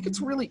so I think it's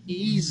really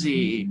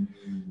easy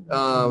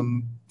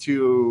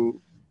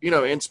to,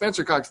 and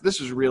Spencer Cox,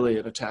 this is really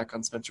an attack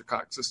on Spencer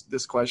Cox,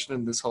 this question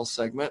and this whole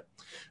segment.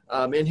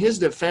 In his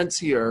defense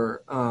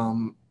here,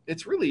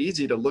 it's really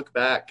easy to look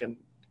back and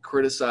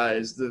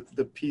criticize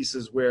the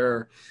pieces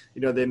where,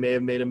 they may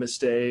have made a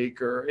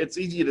mistake, or it's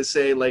easy to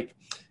say, like,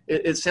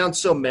 it sounds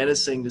so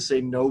menacing to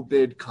say no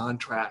bid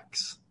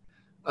contracts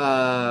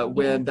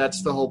when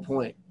that's the whole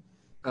point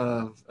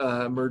of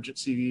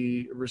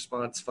emergency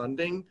response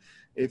funding.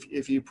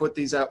 If you put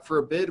these out for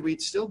a bid,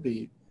 we'd still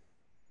be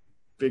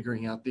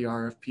figuring out the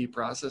RFP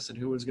process and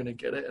who was going to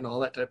get it and all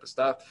that type of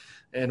stuff,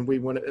 and we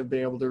wouldn't be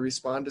able to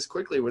respond as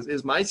quickly.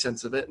 Is my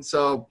sense of it. And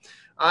so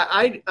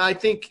I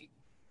think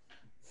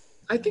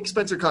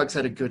Spencer Cox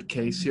had a good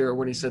case here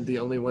when he said the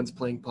only ones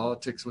playing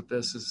politics with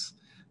this is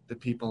the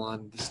people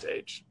on the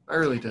stage. I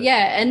really did.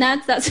 Yeah, and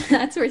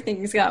that's where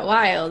things got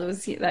wild.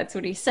 That's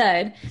what he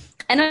said,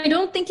 and I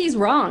don't think he's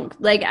wrong.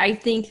 Like, I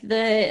think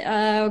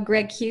that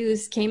Greg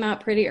Hughes came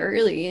out pretty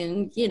early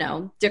and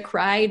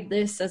decried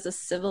this as a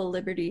civil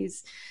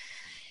liberties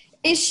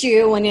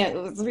issue when it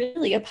was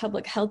really a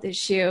public health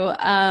issue.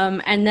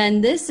 And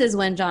then this is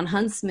when John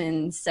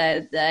Huntsman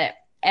said that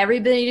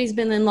everybody's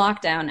been in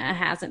lockdown and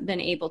hasn't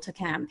been able to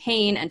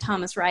campaign. And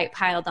Thomas Wright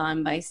piled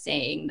on by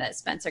saying that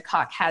Spencer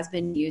Cox has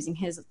been using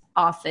his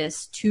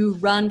office to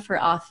run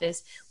for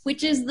office,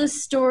 which is the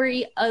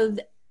story of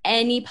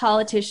any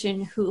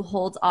politician who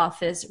holds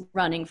office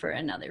running for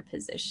another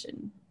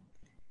position.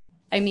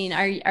 I mean,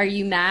 are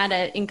you mad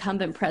at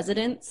incumbent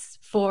presidents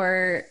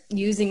for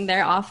using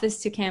their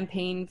office to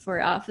campaign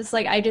for office?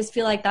 Like, I just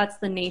feel like that's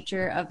the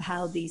nature of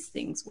how these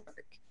things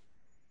work.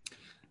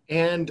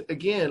 And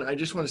again, I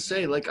just want to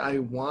say, like, I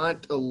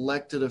want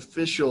elected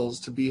officials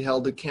to be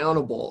held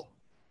accountable,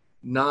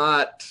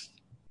 not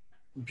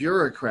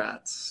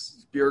bureaucrats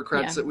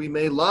that we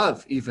may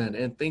love even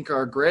and think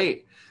are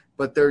great,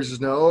 but there's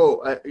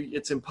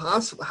it's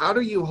impossible. How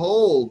do you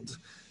hold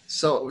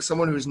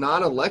someone who's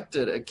not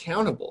elected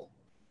accountable?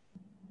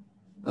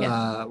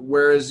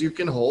 Whereas you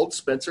can hold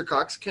Spencer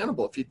Cox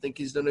accountable if you think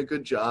he's done a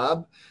good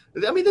job.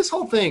 I mean, this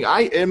whole thing,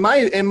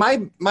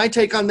 my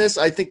take on this,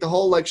 I think the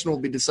whole election will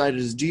be decided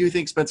is, do you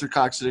think Spencer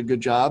Cox did a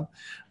good job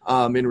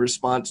in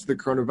response to the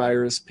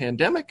coronavirus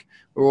pandemic,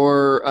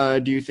 or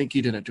do you think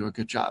he didn't do a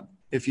good job?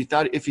 If you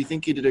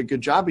think he did a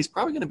good job, he's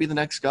probably going to be the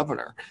next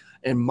governor.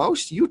 And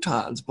most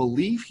Utahns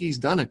believe he's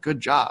done a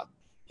good job.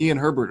 He and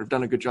Herbert have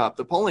done a good job.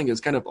 The polling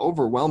is kind of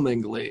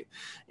overwhelmingly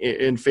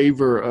in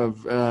favor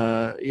of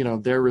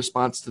their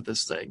response to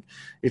this thing.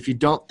 If you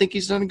don't think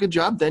he's done a good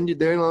job, then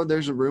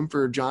there's a room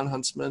for John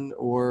Huntsman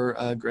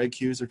or Greg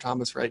Hughes or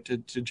Thomas Wright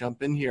to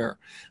jump in here.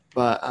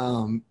 But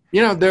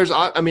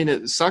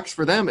it sucks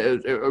for them.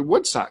 It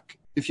would suck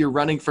if you're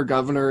running for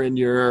governor and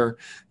you're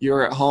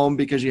at home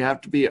because you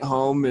have to be at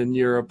home and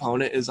your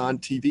opponent is on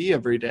TV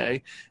every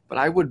day. But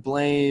I would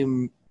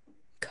blame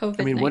COVID-19.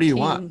 I mean, what do you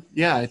want?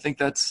 Yeah, I think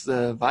that's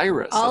the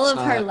virus. All of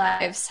our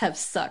lives have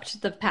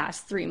sucked the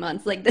past 3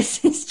 months. Like,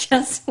 this is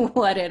just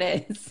what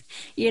it is.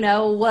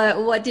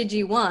 What did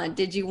you want?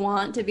 Did you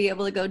want to be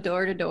able to go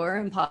door to door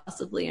and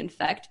possibly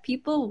infect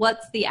people?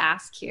 What's the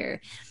ask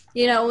here?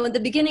 At the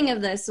beginning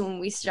of this, when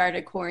we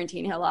started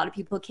quarantine, a lot of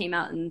people came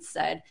out and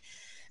said,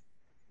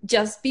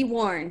 just be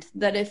warned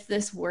that if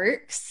this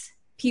works,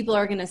 people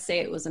are going to say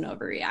it was an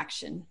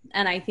overreaction.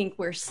 And I think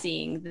we're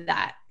seeing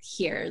that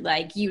here.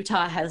 Like,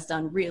 Utah has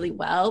done really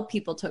well.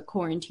 People took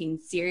quarantine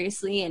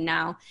seriously, and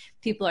now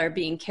people are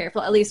being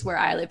careful. At least where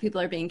I live, people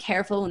are being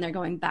careful when they're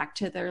going back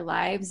to their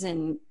lives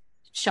and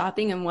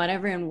shopping and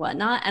whatever and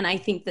whatnot. And I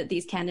think that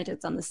these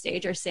candidates on the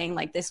stage are saying,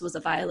 like, this was a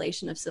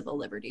violation of civil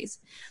liberties.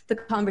 The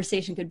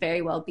conversation could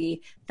very well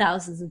be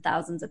thousands and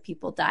thousands of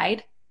people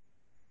died,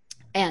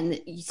 and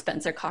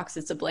Spencer Cox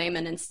is to blame.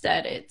 And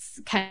instead, it's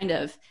kind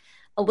of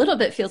a little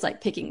bit feels like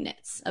picking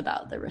nits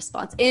about the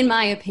response. In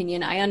my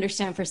opinion, I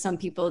understand for some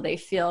people, they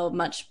feel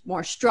much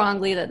more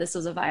strongly that this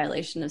was a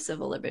violation of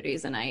civil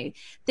liberties. And I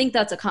think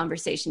that's a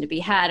conversation to be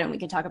had. And we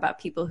can talk about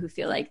people who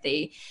feel like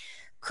they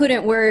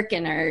couldn't work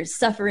and are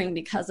suffering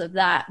because of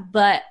that.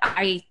 But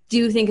I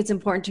do think it's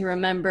important to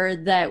remember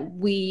that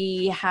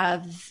we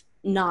have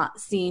not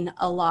seen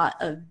a lot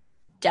of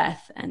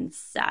death and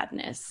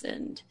sadness.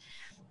 And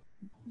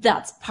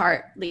that's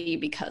partly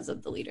because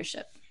of the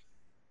leadership.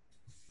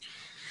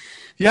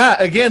 Yeah,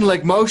 again,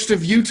 like most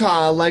of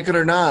Utah, like it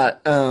or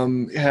not,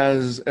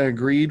 has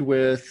agreed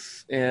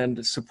with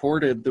and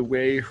supported the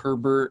way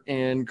Herbert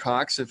and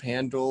Cox have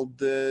handled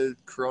the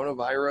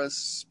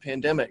coronavirus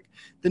pandemic.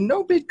 The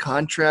no bid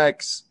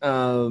contracts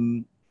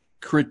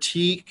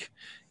critique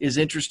is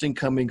interesting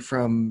coming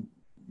from,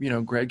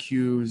 Greg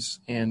Hughes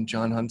and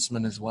John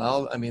Huntsman as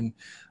well. I mean,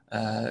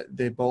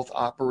 they both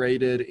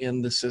operated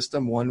in the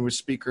system. One was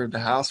Speaker of the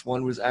House,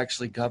 one was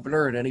actually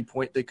governor. At any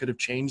point, they could have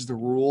changed the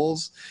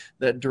rules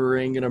that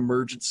during an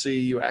emergency,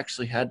 you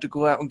actually had to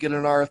go out and get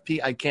an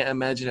RFP. I can't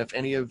imagine if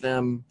any of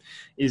them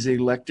is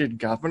elected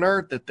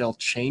governor that they'll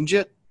change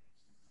it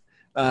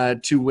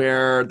to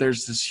where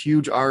there's this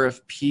huge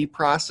RFP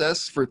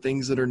process for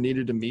things that are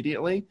needed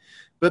immediately.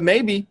 But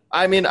maybe,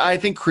 I mean, I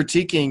think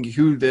critiquing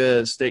who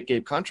the state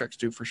gave contracts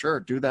to, for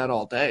sure, do that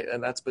all day,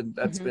 and that's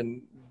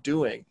been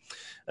doing.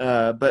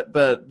 But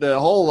the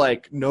whole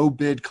like no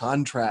bid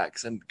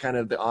contracts and kind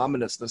of the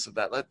ominousness of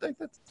that, I think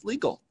that's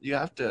legal. You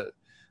have to.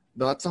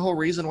 That's the whole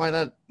reason why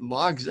that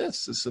law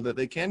exists, is so that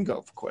they can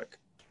go quick.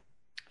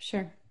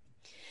 Sure.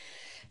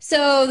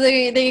 So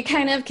they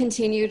kind of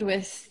continued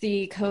with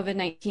the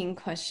COVID-19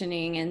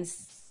 questioning and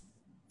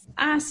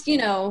asked,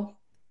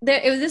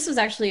 this was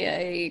actually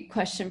a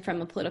question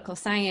from a political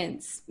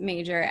science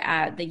major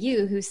at the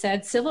U who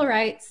said civil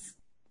rights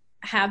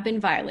have been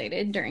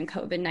violated during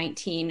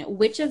COVID-19.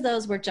 Which of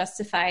those were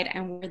justified,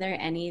 and were there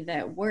any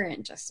that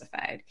weren't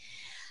justified?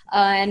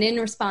 And in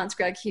response,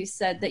 Greg Hughes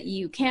said that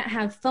you can't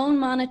have phone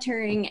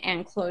monitoring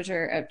and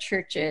closure of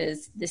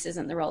churches. This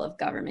isn't the role of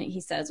government,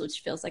 he says, which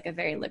feels like a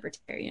very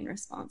libertarian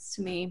response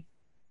to me.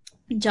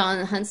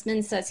 John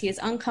Huntsman says he is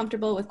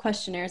uncomfortable with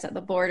questionnaires at the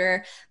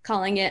border,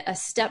 calling it a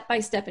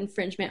step-by-step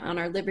infringement on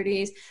our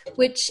liberties,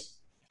 which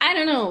I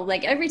don't know,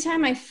 like every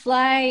time I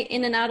fly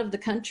in and out of the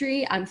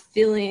country, I'm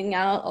filling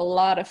out a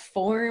lot of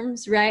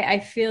forms, right? I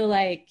feel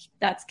like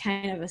that's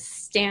kind of a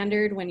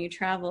standard when you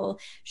travel.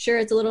 Sure,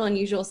 it's a little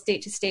unusual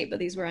state to state, but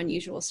these were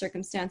unusual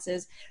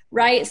circumstances.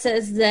 Wright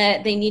says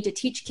that they need to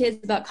teach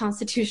kids about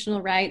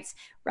constitutional rights.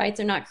 Rights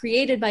are not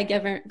created by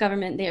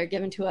government, they are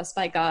given to us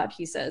by God,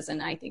 he says,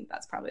 and I think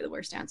that's probably the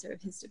worst answer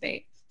of his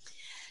debate.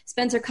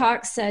 Spencer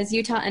Cox says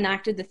Utah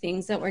enacted the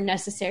things that were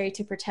necessary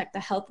to protect the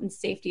health and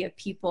safety of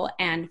people,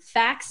 and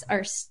facts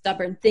are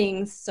stubborn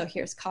things. So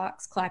here's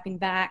Cox clapping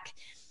back.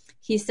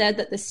 He said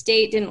that the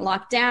state didn't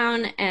lock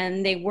down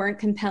and they weren't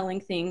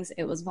compelling things.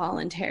 It was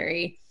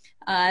voluntary.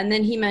 And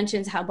then he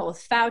mentions how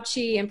both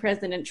Fauci and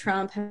President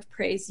Trump have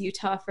praised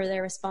Utah for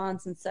their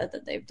response and said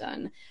that they've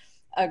done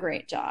a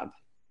great job.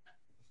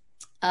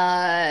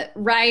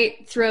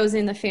 Wright throws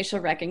in the facial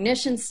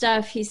recognition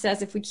stuff. He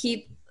says if we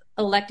keep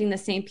electing the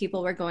same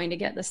people, we're going to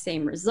get the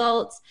same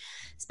results.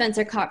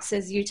 Spencer Cox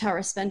says Utah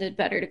responded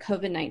better to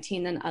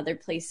COVID-19 than other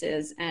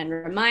places and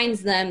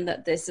reminds them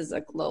that this is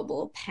a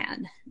global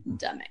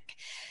pandemic.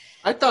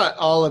 I thought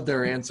all of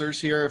their answers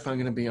here, if I'm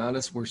going to be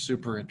honest, were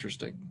super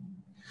interesting.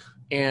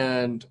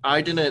 And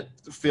I didn't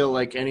feel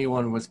like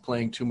anyone was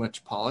playing too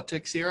much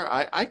politics here.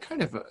 I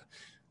kind of,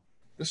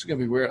 this is going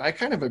to be weird, I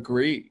kind of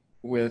agree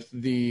with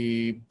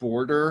the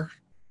border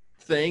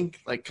thing,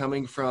 like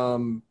coming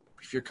from,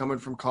 if you're coming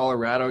from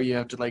Colorado, you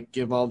have to like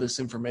give all this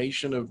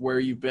information of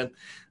where you've been.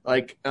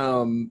 Like,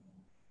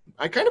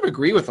 I kind of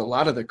agree with a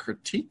lot of the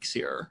critiques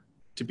here,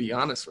 to be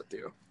honest with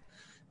you.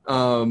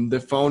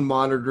 The phone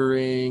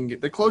monitoring,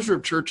 the closure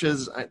of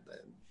churches,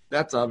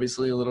 that's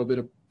obviously a little bit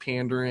of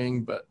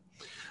pandering, but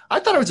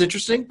I thought it was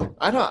interesting.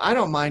 I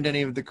don't mind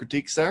any of the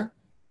critiques there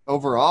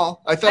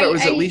overall. I thought it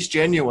was at least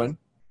genuine.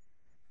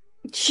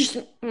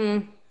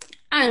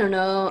 I don't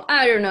know.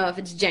 I don't know if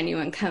it's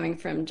genuine coming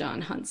from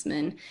John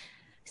Huntsman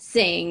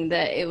saying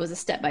that it was a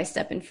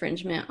step-by-step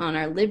infringement on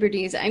our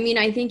liberties. I mean,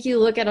 I think you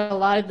look at a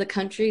lot of the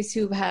countries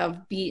who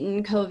have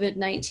beaten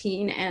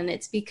COVID-19, and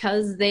it's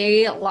because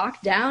they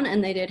locked down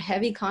and they did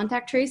heavy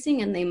contact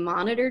tracing and they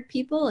monitored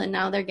people, and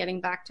now they're getting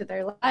back to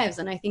their lives.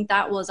 And I think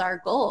that was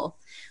our goal,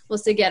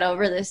 was to get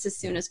over this as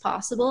soon as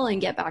possible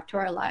and get back to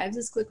our lives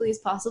as quickly as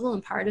possible.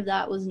 And part of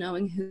that was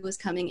knowing who was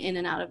coming in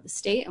and out of the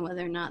state and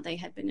whether or not they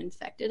had been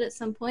infected at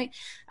some point.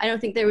 I don't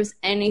think there was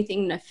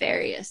anything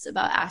nefarious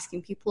about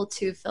asking people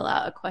to fill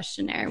out a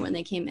questionnaire when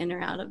they came in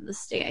or out of the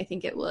state. I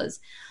think it was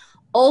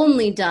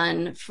only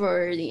done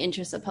for the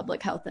interest of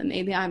public health, and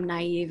maybe I'm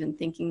naive in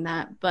thinking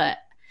that, but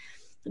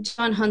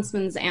John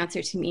Huntsman's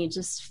answer to me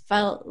just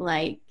felt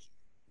like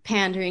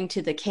pandering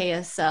to the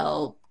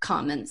KSL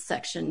comments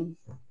section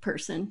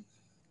person.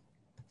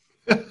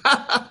 The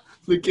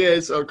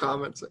KSL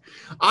comments.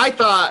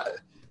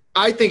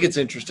 I think it's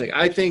interesting.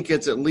 I think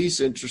it's at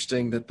least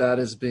interesting that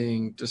is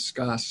being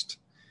discussed.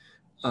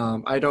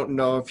 I don't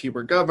know if he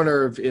were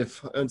governor, if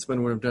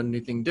Huntsman would have done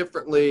anything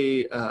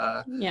differently.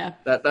 Yeah.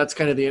 That's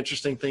kind of the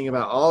interesting thing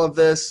about all of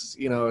this,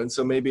 and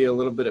so maybe a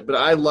little bit, but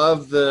I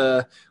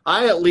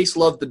at least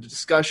love the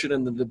discussion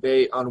and the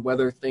debate on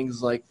whether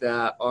things like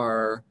that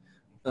are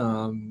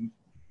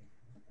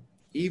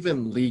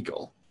even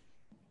legal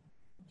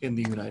in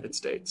the United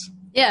States.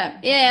 Yeah.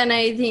 And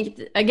I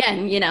think,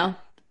 again,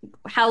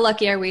 how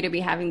lucky are we to be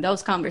having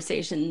those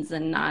conversations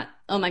and not,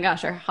 oh my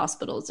gosh, our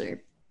hospitals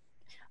are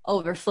Oh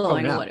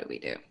overflowing. yeah, What do we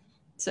do?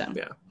 So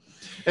yeah.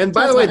 And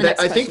tell by us the way, about the next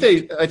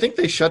question. I think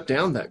they shut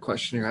down that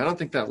questionnaire. I don't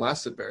think that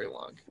lasted very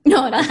long.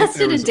 No, it I think there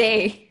lasted a was,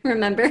 day,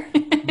 remember?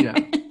 yeah,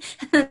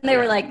 They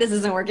were yeah. like, this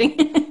isn't working.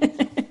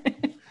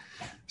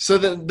 So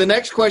the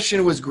next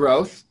question was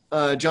growth.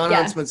 John Yeah.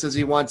 Huntsman says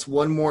he wants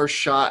one more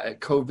shot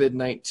at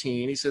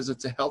COVID-19. He says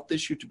it's a health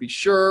issue to be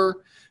sure,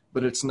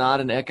 but it's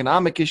not an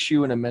economic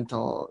issue and a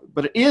mental,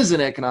 but it is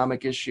an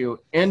economic issue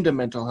and a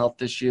mental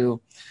health issue.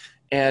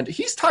 And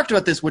he's talked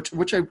about this,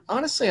 which I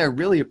honestly I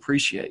really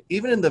appreciate.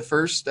 Even in the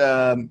first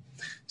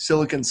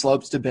Silicon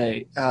Slopes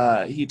debate,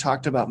 he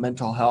talked about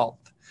mental health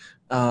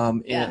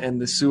Yeah. and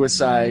the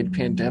suicide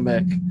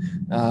pandemic,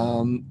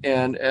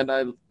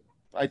 and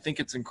I think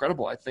it's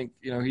incredible. I think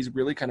he's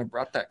really kind of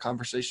brought that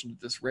conversation to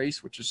this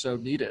race, which is so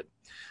needed.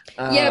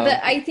 Yeah, but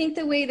Um, I think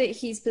the way that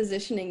he's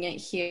positioning it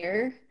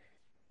here,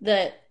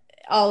 that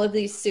all of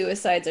these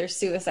suicides are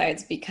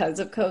suicides because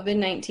of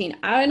COVID-19,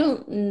 I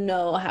don't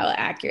know how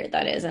accurate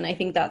that is. And I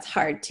think that's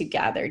hard to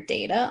gather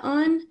data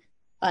on.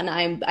 And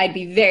I'd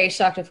be very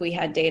shocked if we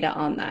had data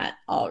on that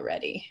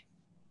already.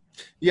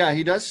 Yeah,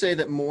 he does say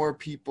that more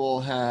people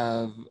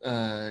have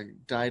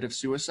died of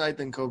suicide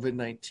than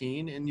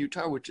COVID-19 in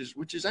Utah, which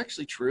is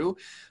actually true.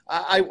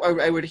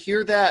 I would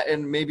hear that,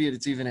 and maybe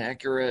it's even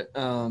accurate.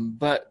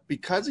 But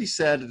because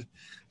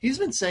he's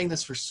been saying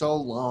this for so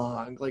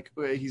long, like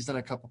he's done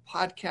a couple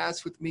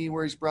podcasts with me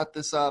where he's brought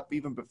this up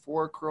even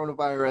before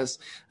coronavirus.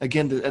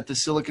 Again, at the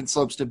Silicon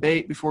Slopes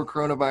debate before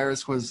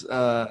coronavirus was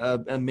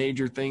a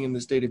major thing in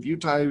the state of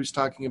Utah. He was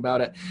talking about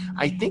it.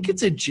 I think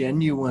it's a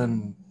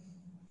genuine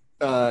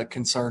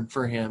concern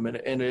for him.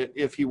 And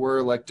if he were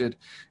elected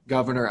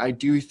governor, I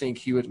do think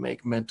he would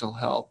make mental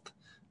health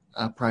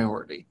a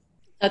priority.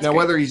 That's Now, great.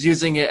 whether he's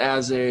using it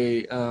as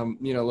a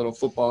little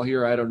football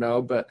here, I don't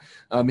know, but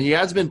he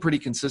has been pretty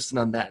consistent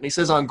on that. And he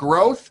says on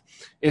growth,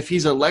 if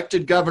he's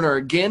elected governor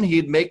again,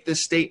 he'd make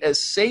this state a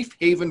safe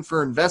haven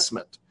for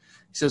investment.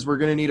 He says we're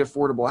going to need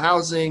affordable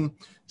housing,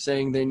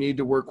 saying they need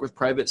to work with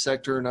private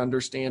sector and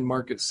understand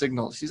market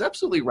signals. He's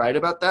absolutely right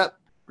about that,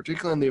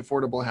 particularly in the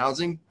affordable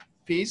housing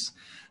piece.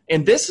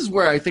 And this is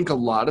where I think a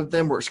lot of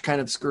them were kind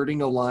of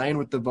skirting a line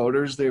with the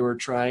voters they were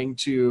trying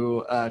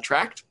to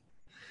attract.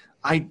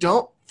 I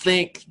don't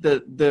think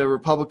that the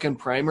Republican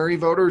primary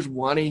voters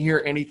want to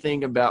hear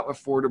anything about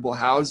affordable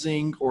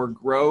housing or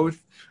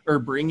growth or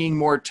bringing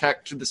more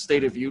tech to the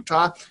state of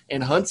Utah.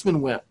 And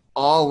Huntsman went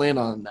all in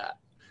on that.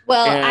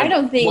 Well, I And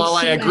don't think while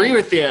I he agree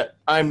went. with it,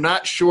 I'm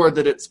not sure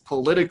that it's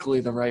politically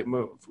the right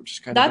move, which is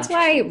kind of That's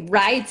interesting. why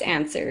Ride's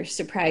answer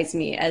surprised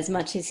me as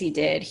much as he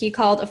did. He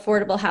called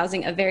affordable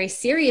housing a very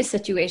serious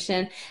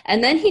situation.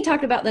 And then he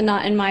talked about the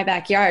not in my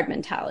backyard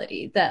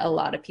mentality that a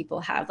lot of people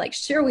have. Like,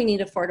 sure, we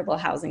need affordable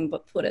housing,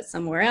 but put it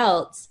somewhere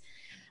else.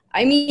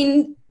 I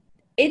mean,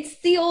 it's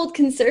the old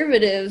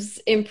conservatives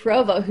in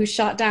Provo who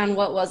shot down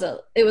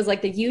it was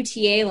like the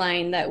UTA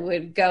line that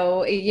would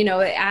go, it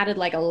added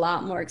like a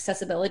lot more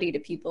accessibility to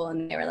people.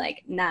 And they were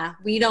like, nah,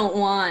 we don't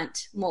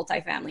want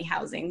multifamily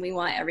housing. We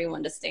want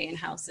everyone to stay in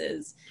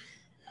houses.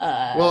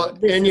 Well,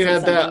 This and you isn't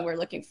had something that we're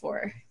looking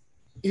for.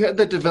 You had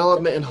the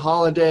development in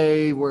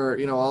Holiday where,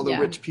 all the Yeah.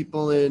 rich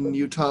people in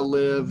Utah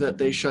live that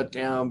they shut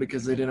down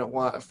because they didn't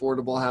want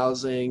affordable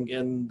housing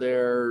in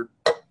their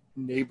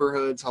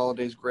neighborhoods.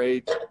 Holiday's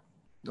great.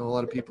 Know a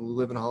lot of people who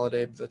live in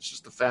Holiday, but that's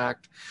just a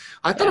fact.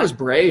 I thought it Yeah. was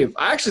brave.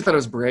 I actually thought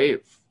it was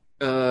brave.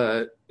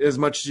 As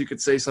much as you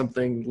could say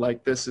something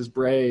like this is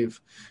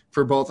brave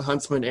for both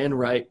Huntsman and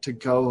Wright to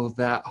go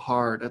that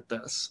hard at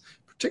this,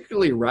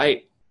 particularly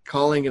Wright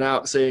calling it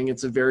out, saying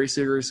it's a very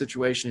serious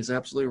situation. He's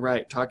absolutely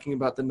right. Talking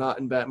about the not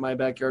in my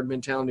backyard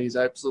mentality, he's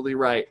absolutely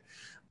right.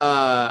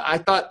 I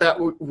thought that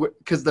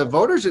because the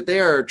voters that they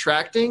are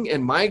attracting,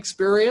 in my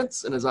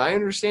experience, and as I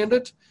understand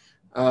it,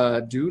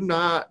 do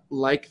not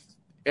like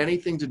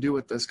anything to do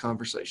with this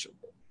conversation.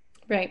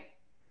 Right.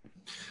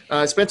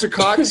 Spencer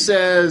Cox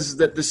says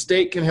that the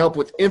state can help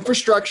with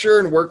infrastructure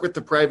and work with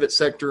the private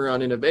sector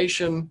on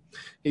innovation.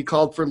 He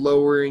called for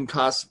lowering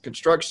costs of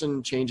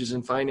construction, changes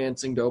in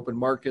financing to open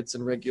markets,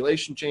 and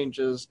regulation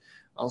changes.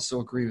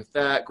 Also agree with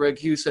that. Greg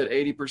Hughes said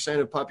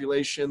 80% of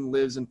population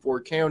lives in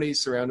 4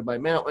 counties surrounded by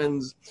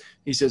mountains.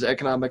 He says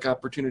economic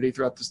opportunity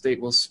throughout the state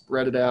will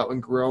spread it out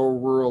and grow a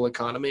rural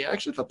economy. I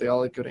actually thought they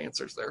all had good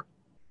answers there.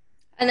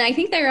 And I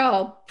think they're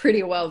all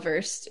pretty well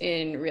versed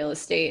in real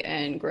estate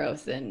and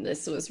growth, and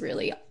this was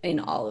really in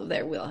all of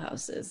their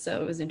wheelhouses.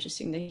 So it was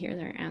interesting to hear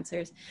their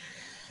answers.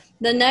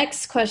 The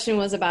next question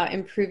was about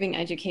improving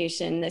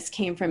education. This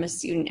came from a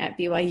student at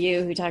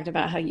BYU who talked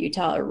about how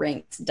Utah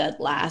ranks dead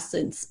last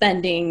in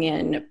spending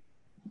and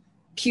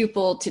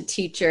pupil to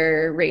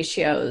teacher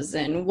ratios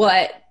and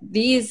what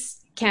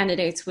these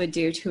candidates would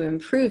do to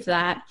improve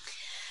that.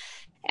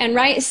 And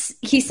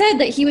he said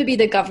that he would be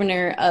the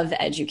governor of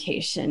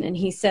education, and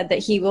he said that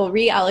he will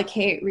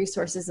reallocate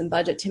resources and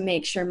budget to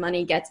make sure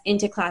money gets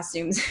into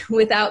classrooms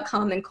without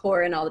Common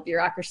Core and all the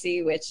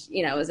bureaucracy, which,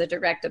 you know, is a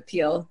direct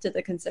appeal to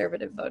the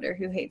conservative voter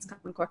who hates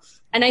Common Core.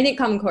 And I think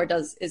Common Core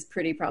is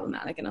pretty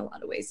problematic in a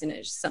lot of ways, and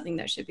it's something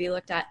that should be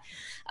looked at.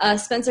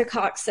 Spencer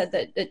Cox said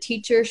that the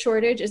teacher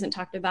shortage isn't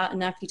talked about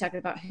enough. He talked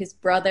about his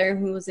brother,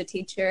 who was a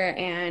teacher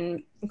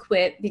and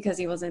quit because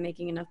he wasn't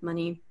making enough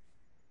money.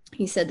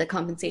 He said that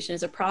compensation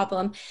is a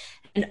problem,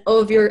 and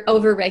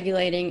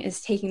over-regulating is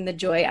taking the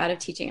joy out of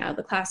teaching out of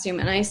the classroom.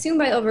 And I assume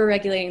by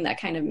over-regulating,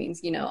 that kind of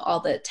means, you know, all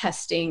the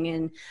testing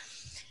and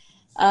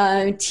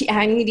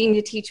needing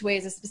to teach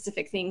ways of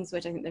specific things,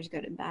 which I think there's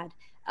good and bad.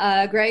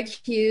 Greg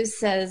Hughes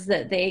says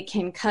that they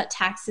can cut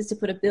taxes to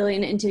put $1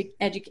 billion into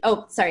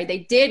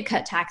they did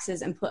cut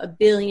taxes and put $1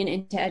 billion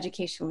into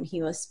education when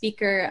he was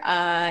speaker.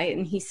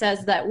 And he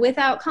says that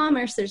without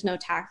commerce, there's no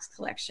tax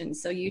collection.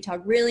 So Utah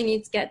really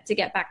needs to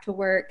get back to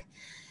work,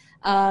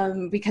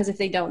 because if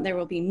they don't, there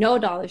will be no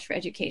dollars for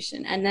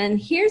education. And then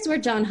here's where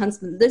John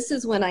Huntsman, this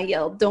is when I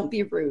yelled, "Don't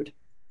be rude."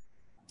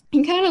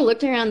 He kind of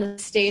looked around the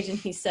stage and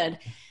he said,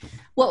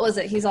 what was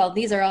it?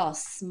 These are all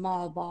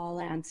small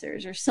ball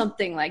answers or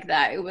something like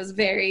that. It was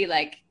very,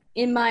 like,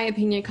 in my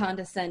opinion,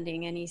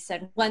 condescending. And he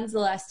said, when's the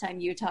last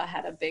time Utah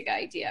had a big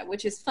idea?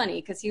 Which is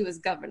funny because he was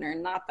governor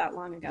not that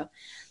long ago.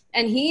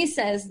 And he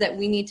says that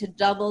we need to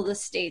double the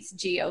state's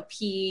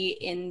GOP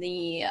in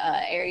the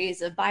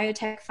areas of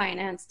biotech,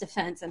 finance,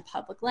 defense, and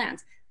public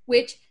lands,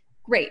 which,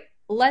 great.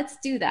 Let's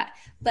do that.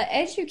 But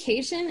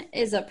education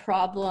is a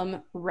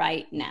problem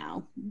right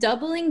now.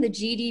 Doubling the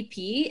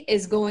GDP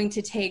is going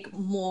to take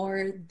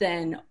more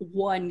than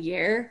 1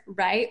 year,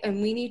 right?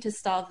 And we need to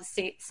solve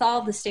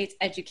the state's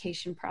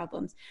education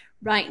problems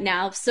right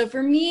now. So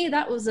for me,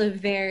 that was a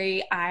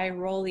very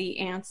eye-rolly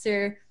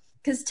answer,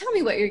 because tell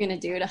me what you're going to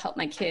do to help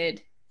my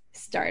kid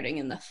starting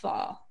in the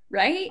fall,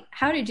 right?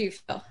 How did you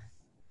feel?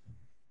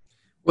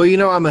 Well, you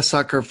know, I'm a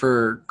sucker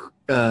for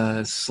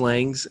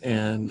slangs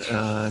and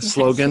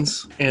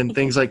slogans and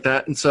things like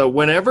that. And so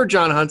whenever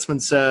John Huntsman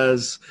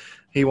says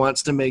he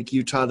wants to make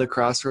Utah the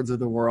crossroads of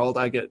the world,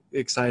 I get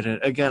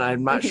excited. Again,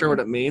 I'm not sure what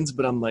it means,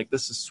 but I'm like,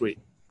 this is sweet.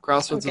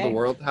 Crossroads of the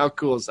world. How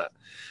cool is that?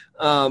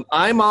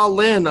 I'm all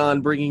in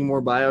on bringing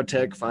more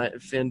biotech,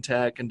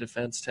 fintech, and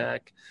defense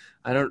tech.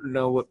 I don't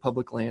know what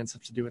public lands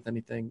have to do with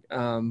anything.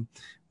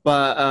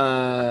 But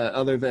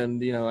other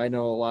than, you know, I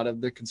know a lot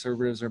of the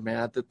conservatives are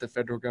mad that the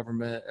federal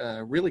government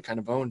really kind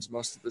of owns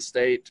most of the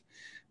state.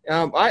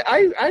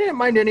 I didn't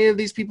mind any of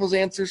these people's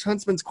answers.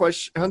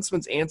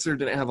 Huntsman's answer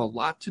didn't have a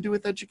lot to do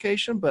with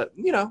education, but,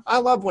 you know, I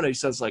love when he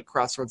says, like,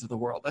 crossroads of the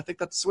world. I think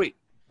that's sweet.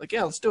 Like,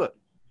 yeah, let's do it.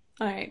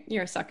 All right,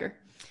 you're a sucker.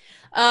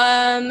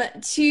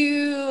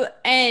 To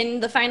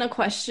end, the final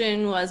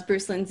question was,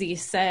 Bruce Lindsay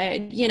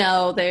said, you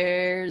know,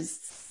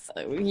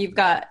 you've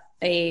got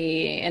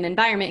an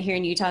environment here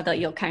in Utah that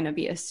you'll kind of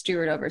be a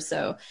steward over.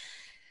 So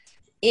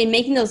in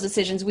making those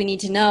decisions, we need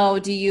to know,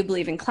 do you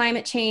believe in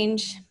climate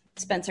change?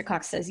 Spencer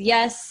Cox says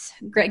yes.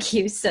 Greg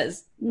Hughes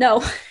says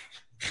no.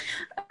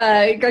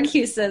 Greg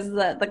Hughes says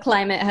that the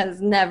climate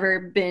has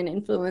never been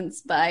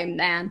influenced by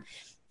man.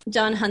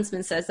 John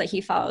Huntsman says that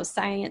he follows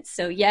science,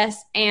 so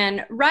yes.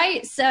 And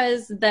Wright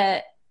says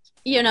that,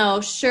 you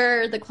know,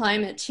 sure, the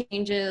climate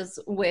changes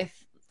with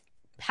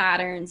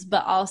patterns,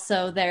 but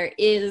also there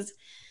is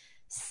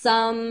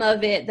some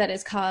of it that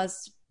is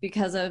caused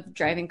because of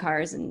driving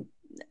cars and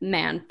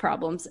man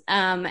problems,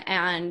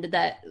 and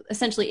that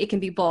essentially it can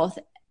be both.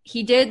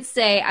 He did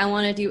say, I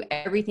want to do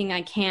everything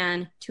I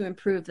can to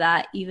improve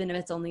that, even if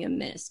it's only a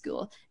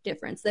minuscule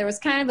difference. There was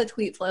kind of a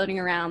tweet floating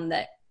around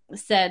that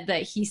said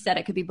that he said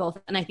it could be both,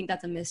 and I think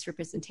that's a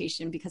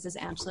misrepresentation because his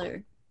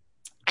answer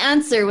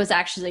was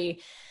actually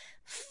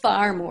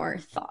far more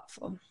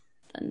thoughtful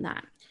than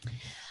that.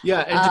 Yeah,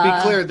 and to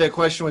be clear, the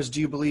question was,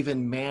 do you believe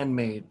in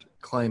man-made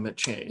climate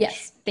change?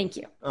 Yes, thank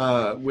you.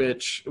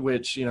 Which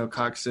you know,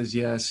 Cox says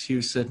yes,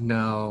 Hughes said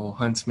no,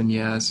 Huntsman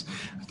yes.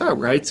 I thought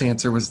Wright's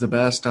answer was the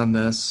best on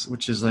this,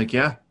 which is like,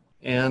 yeah,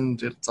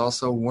 and it's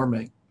also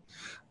warming.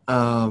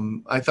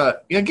 I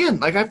thought, again,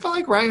 like, I felt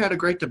like Wright had a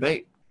great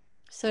debate.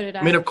 So did I.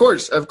 I mean, of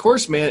course,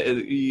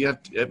 man. You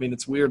have to, I mean,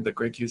 it's weird that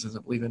Greg Hughes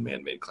doesn't believe in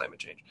man-made climate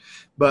change,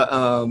 but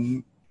I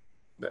mean,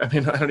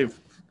 I don't even.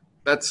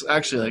 That's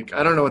actually, like,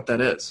 I don't know what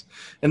that is.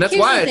 And that's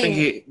why I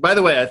think by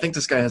the way, I think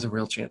this guy has a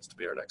real chance to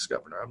be our next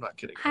governor. I'm not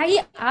kidding.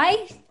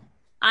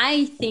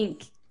 I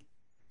think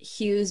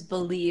Hughes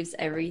believes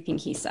everything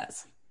he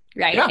says,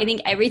 right? Yeah. I think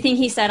everything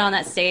he said on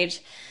that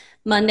stage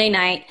Monday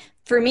night,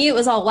 for me, it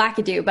was all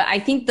wackadoo, but I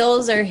think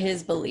those are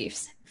his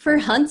beliefs. For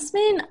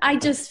Huntsman, I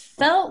just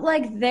felt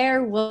like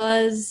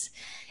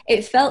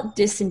it felt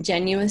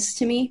disingenuous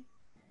to me.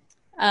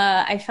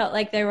 I felt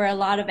like there were a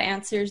lot of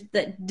answers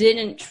that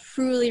didn't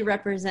truly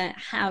represent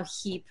how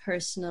he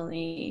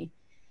personally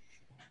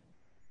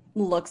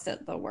looks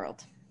at the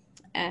world.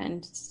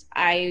 And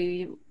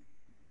I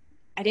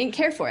didn't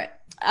care for it.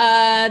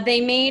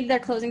 They made their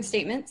closing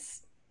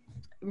statements.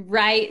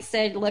 Wright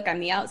said, look, I'm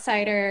the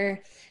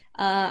outsider.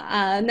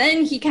 And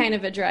then he kind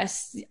of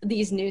addressed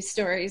these news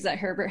stories that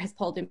Herbert has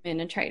pulled him in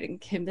and tried to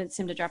convince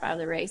him to drop out of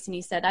the race. And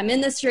he said, I'm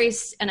in this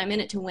race and I'm in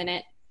it to win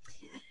it.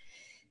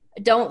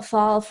 Don't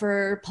fall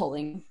for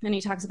polling. And he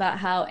talks about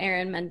how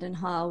Aaron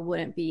Mendenhall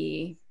wouldn't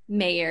be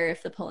mayor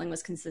if the polling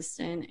was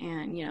consistent,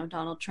 and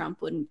Donald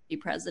Trump wouldn't be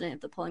president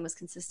if the polling was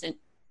consistent.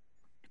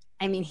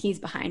 I mean, he's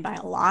behind by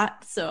a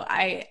lot, so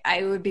I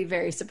would be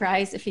very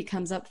surprised if he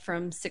comes up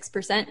from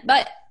 6%,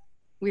 but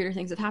weirder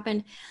things have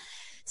happened.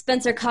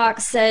 Spencer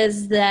Cox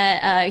says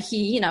that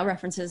he,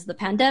 references the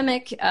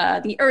pandemic,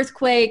 the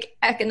earthquake,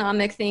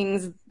 economic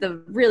things,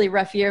 the really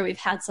rough year we've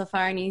had so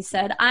far. And he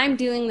said, I'm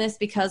doing this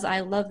because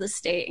I love the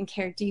state and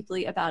care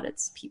deeply about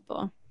its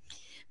people.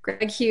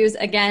 Greg Hughes,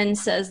 again,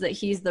 says that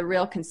he's the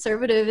real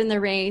conservative in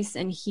the race.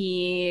 And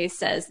he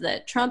says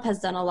that Trump has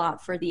done a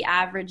lot for the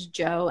average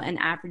Joe and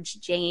average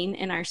Jane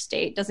in our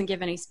state. Doesn't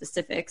give any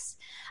specifics,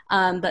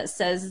 but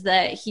says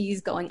that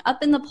he's going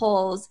up in the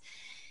polls.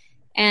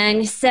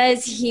 And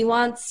says he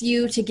wants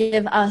you to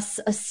give us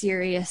a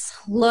serious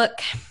look.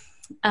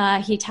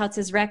 He touts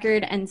his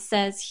record and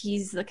says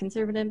he's the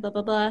conservative, blah,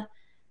 blah, blah.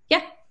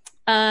 Yeah.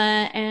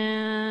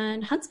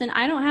 And Huntsman,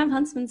 I don't have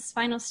Huntsman's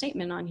final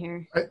statement on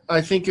here.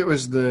 I think it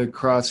was the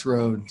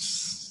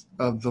crossroads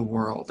of the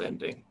world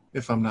ending,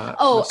 if I'm not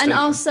mistaken. And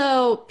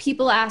also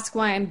people ask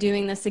why I'm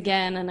doing this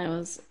again. And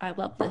I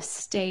love this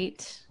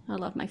state. I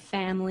love my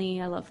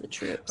family. I love the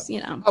troops,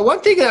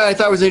 One thing that I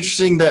thought was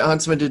interesting that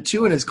Huntsman did,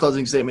 too, in his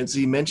closing statements,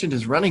 he mentioned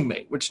his running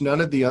mate, which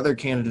none of the other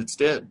candidates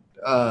did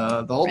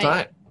the whole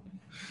time.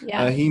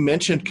 Yeah. He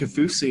mentioned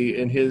Kafusi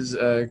in his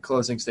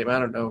closing statement. I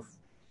don't know if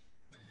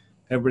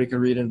everybody can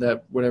read into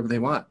that whatever they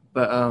want.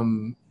 But,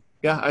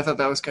 I thought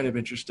that was kind of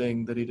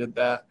interesting that he did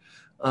that.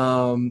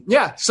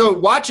 So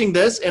watching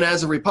this, and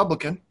as a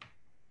Republican,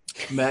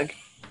 Meg,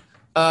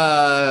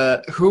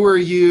 who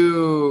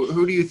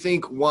do you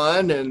think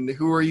won, and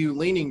who are you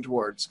leaning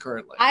towards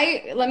currently?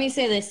 Let me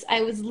say this. I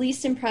was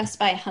least impressed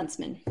by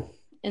Huntsman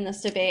in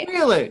this debate.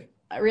 Really?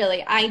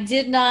 Really. I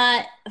did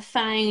not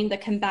find the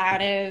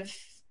combative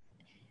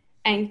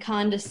and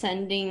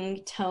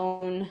condescending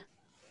tone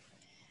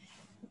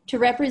to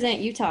represent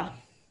Utah.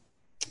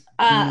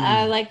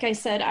 Like I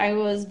said, I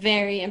was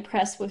very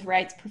impressed with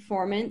Wright's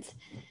performance.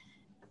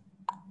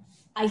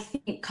 I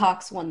think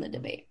Cox won the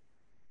debate.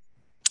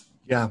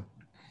 Yeah.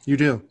 You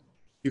do.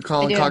 You're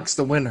calling Cox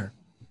the winner.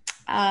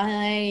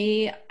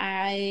 Yeah.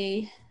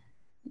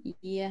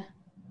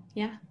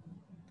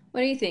 What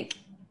do you think?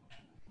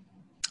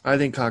 I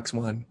think Cox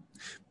won.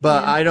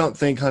 But I don't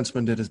think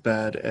Huntsman did as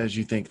bad as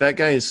you think. That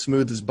guy is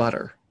smooth as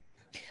butter.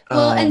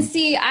 Well, and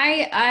see,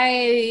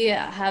 I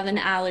have an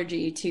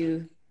allergy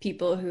to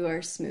people who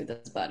are smooth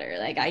as butter.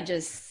 Like, I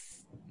just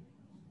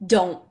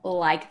don't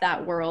like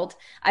that world.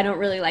 I don't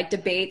really like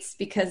debates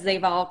because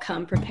they've all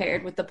come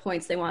prepared with the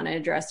points they want to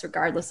address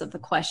regardless of the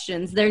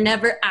questions. They're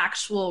never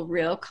actual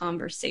real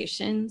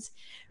conversations,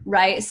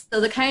 right?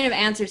 So the kind of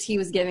answers he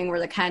was giving were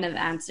the kind of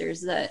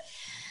answers that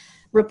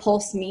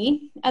repulse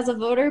me as a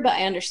voter, but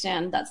I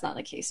understand that's not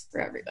the case for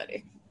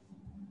everybody.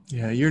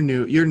 Yeah, you're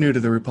new to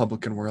the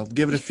Republican world.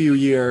 Give it a few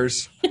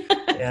years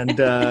and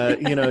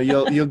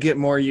you'll get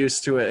more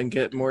used to it and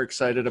get more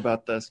excited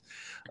about this.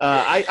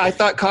 I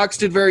thought Cox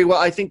did very well.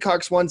 I think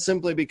Cox won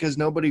simply because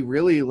nobody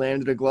really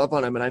landed a glove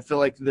on him, and I feel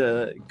like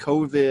the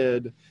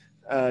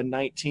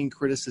COVID-19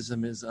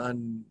 criticism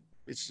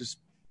it's just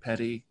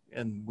petty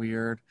and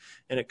weird,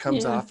 and it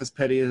comes off as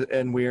petty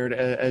and weird,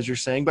 as you're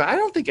saying. But I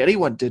don't think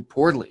anyone did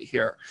poorly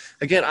here.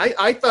 Again,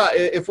 I thought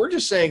if we're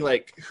just saying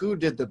like who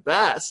did the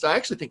best, I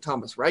actually think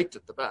Thomas Wright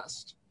did the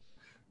best.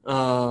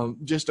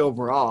 Just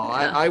overall,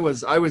 I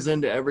was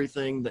into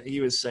everything that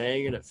he was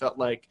saying, and it felt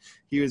like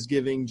he was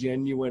giving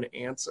genuine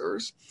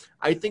answers.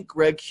 I think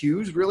Greg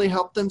Hughes really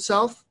helped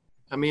himself.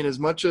 I mean, as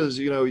much as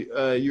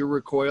you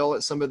recoil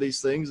at some of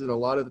these things, and a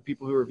lot of the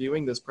people who are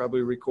viewing this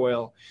probably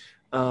recoil.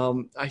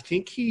 I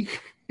think he's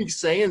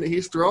saying that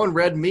he's throwing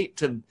red meat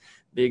to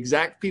the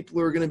exact people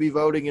who are going to be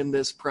voting in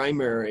this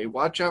primary.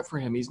 Watch out for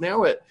him. He's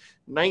now at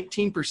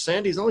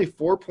 19%. He's only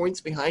 4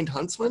 points behind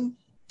Huntsman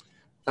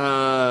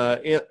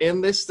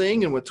in this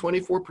thing, and with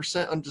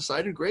 24%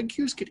 undecided, Greg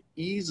Hughes could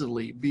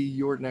easily be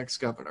your next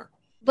governor.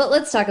 But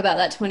let's talk about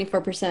that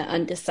 24%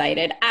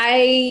 undecided.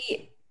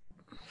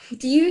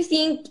 Do you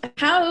think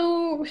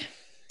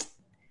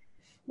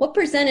what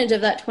percentage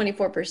of that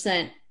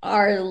 24%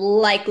 are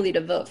likely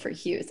to vote for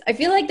Hughes? I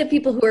feel like the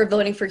people who are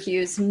voting for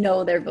Hughes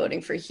know they're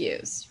voting for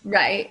Hughes,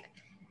 right?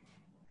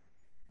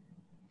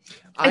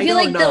 I feel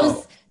like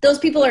those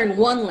people are in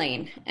one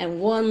lane and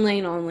one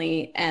lane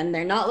only, and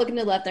they're not looking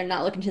to the left, they're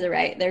not looking to the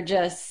right. They're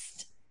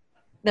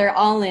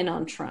all in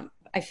on Trump.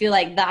 I feel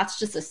like that's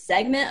just a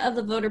segment of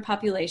the voter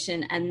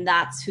population, and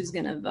that's who's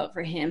going to vote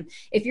for him.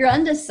 If you're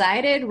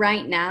undecided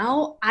right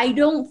now, I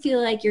don't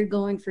feel like you're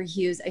going for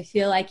Hughes. I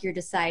feel like you're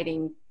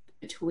deciding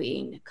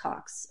between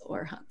Cox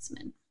or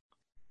Huntsman.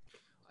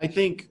 I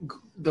think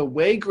the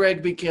way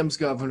Greg becomes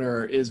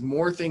governor is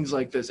more things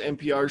like this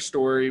NPR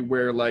story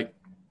where, like,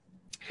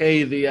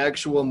 hey, the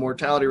actual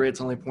mortality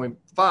rate's only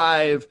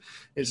 0.5.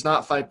 It's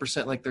not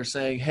 5% like they're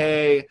saying.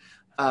 Hey,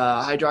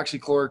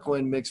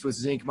 hydroxychloroquine mixed with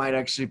zinc might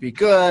actually be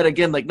good.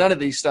 Again, like none of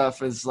these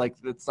stuff is like,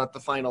 it's not the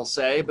final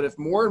say, but if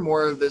more and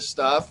more of this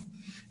stuff,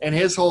 and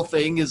his whole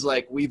thing is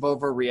like, we've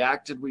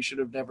overreacted, we should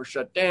have never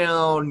shut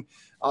down,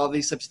 all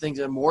these types of things,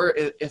 and more,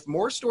 if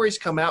more stories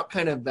come out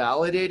kind of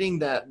validating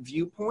that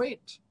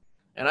viewpoint,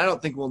 and I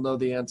don't think we'll know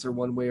the answer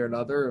one way or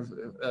another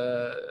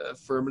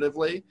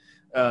affirmatively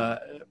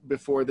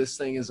before this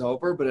thing is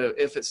over, but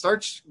if it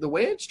starts, the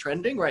way it's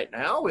trending right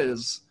now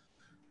is,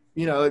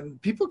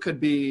 people could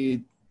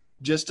be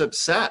just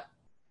upset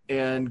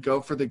and go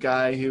for the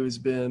guy who's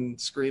been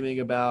screaming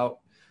about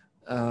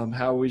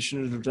how we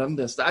shouldn't have done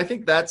this. I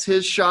think that's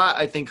his shot.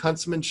 I think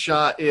Huntsman's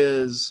shot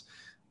is,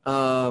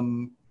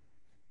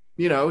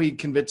 he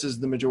convinces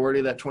the majority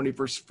of that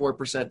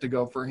 24% to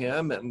go for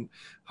him and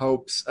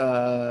hopes,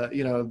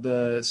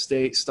 the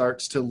state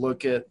starts to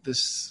look at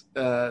this,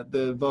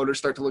 the voters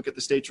start to look at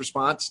the state's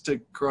response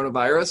to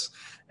coronavirus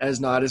as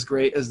not as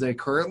great as they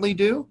currently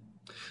do.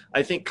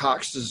 I think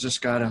Cox has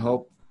just got to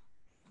hope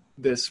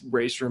this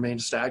race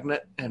remains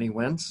stagnant and he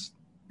wins.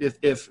 If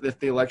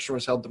the election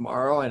was held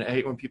tomorrow, and I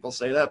hate when people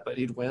say that, but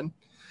he'd win.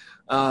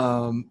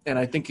 And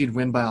I think he'd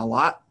win by a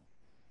lot.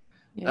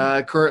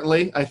 Yeah.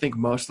 Currently, I think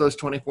most of those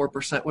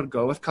 24% would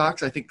go with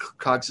Cox. I think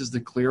Cox is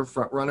the clear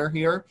front runner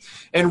here.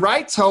 And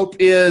Wright's hope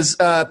is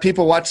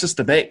people watch this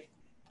debate.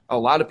 A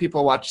lot of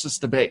people watch this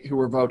debate who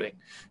were voting,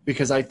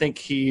 because I think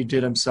he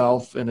did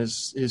himself and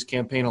his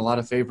campaign a lot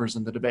of favors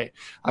in the debate.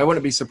 I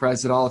wouldn't be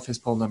surprised at all if his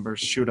poll numbers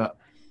shoot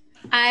up.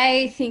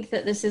 I think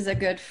that this is a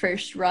good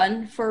first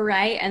run for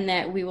Wright and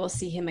that we will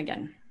see him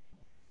again.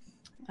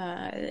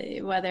 Hey,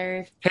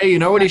 you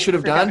know what he should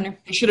have done? Governor.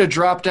 He should have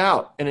dropped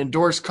out and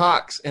endorsed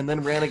Cox and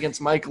then ran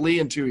against Mike Lee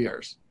in 2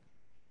 years.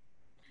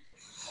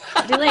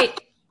 Too late.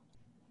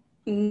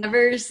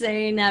 Never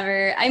say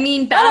never. I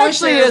mean, that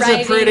actually is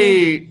a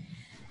pretty...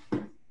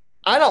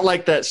 I don't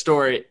like that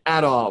story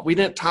at all. We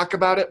didn't talk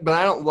about it, but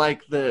I don't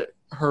like that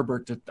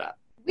Herbert did that.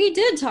 We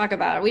did talk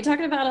about it. We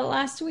talked about it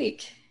last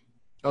week.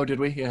 Oh, did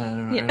we? Yeah, I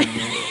don't know.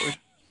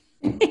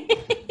 Yeah.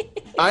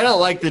 I don't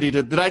like that he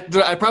did that.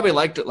 I probably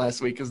liked it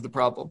last week is the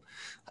problem.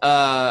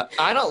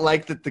 I don't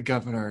like that the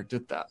governor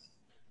did that.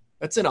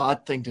 That's an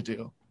odd thing to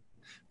do.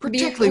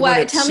 Particularly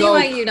when it's Tell me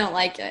why you don't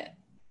like it.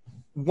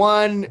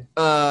 One,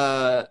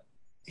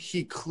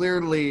 he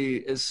clearly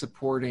is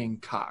supporting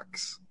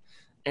Cox.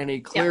 And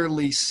he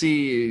clearly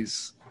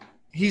sees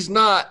he's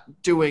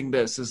not doing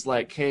this as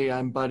like, hey,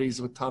 I'm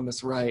buddies with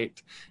Thomas Wright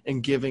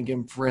and giving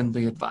him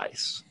friendly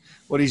advice.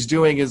 What he's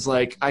doing is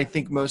like, I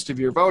think most of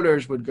your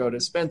voters would go to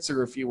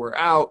Spencer if you were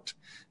out.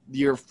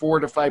 Your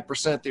 4 to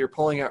 5% that you're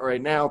pulling out right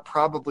now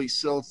probably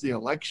seals the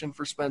election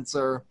for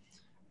Spencer.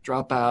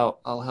 Drop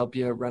out. I'll help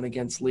you run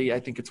against Lee. I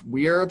think it's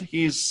weird.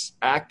 He's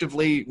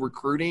actively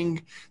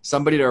recruiting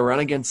somebody to run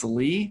against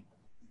Lee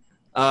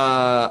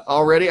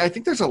already. I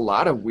think there's a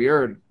lot of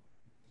weird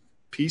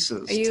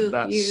pieces to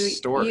that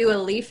story. Are you a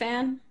Lee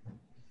fan?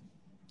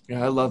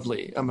 Yeah, I love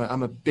Lee. I'm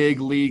a big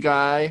Lee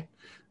guy,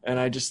 and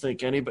I just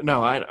think I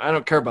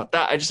don't care about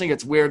that. I just think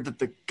it's weird that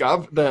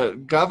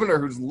the governor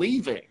who's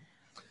leaving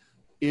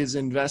is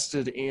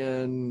invested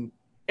in,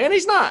 and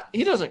he's not.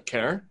 He doesn't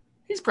care.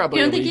 He's probably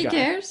you don't think he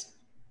cares?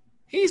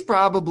 He's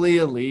probably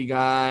a Lee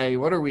guy.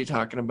 What are we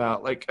talking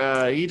about? Like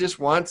he just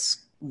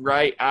wants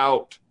Wright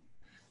out.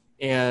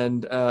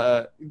 And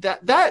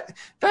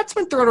that's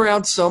been thrown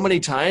around so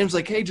many times.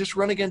 Like, hey, just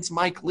run against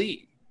Mike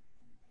Lee.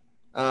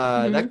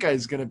 That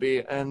guy's going to be,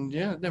 and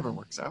yeah, it never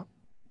works out.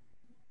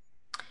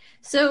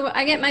 So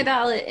I get my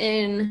ballot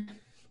in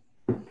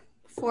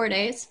 4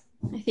 days.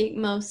 I think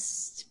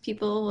most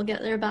people will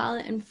get their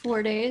ballot in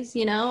 4 days.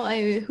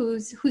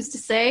 Who's to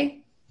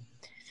say?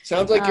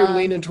 Sounds like you're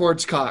leaning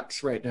towards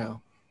Cox right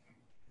now.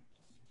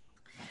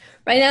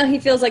 Right now, he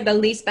feels like the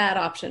least bad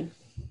option.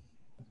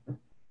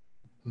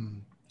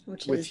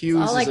 Which with is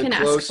Hughes all I can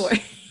ask for.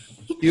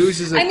 Hughes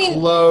is a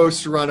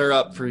close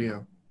runner-up for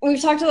you.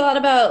 We've talked a lot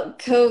about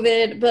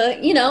COVID,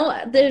 but,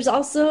 there's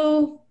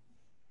also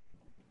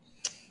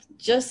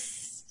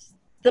just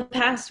the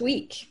past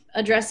week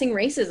addressing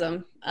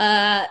racism.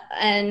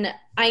 And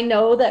I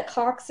know that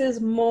Cox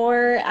is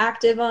more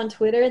active on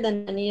Twitter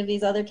than any of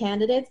these other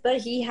candidates,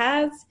 but he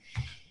has,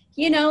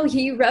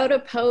 he wrote a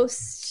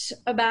post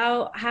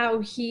about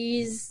how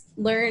he's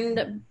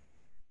learned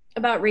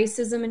about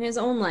racism in his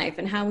own life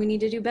and how we need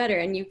to do better.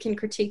 And you can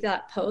critique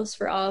that post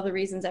for all the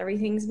reasons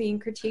everything's being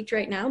critiqued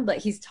right now, but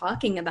he's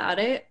talking about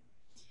it,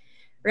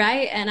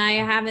 right? And I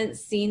haven't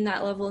seen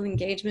that level of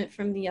engagement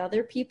from the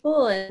other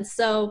people. And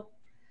so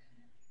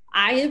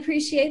I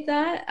appreciate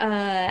that.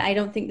 I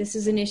don't think this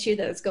is an issue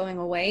that's going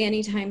away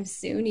anytime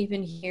soon,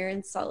 even here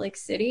in Salt Lake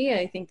City.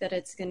 I think that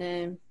it's going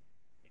to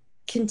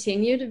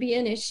continue to be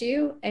an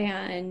issue,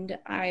 and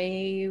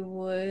I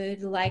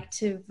would like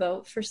to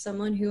vote for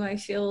someone who I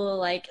feel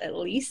like at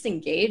least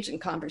engage in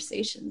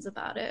conversations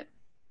about it.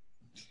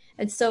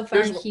 And so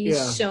far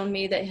he's shown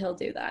me that he'll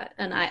do that.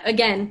 And I,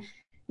 again,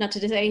 not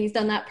to say he's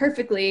done that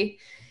perfectly,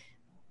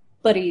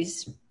 but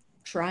he's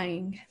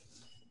trying.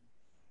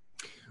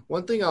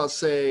 One thing I'll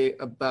say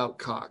about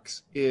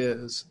Cox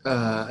is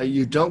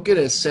you don't get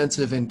a sense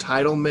of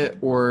entitlement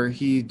or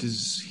he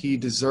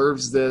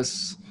deserves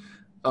this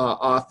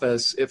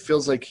office. It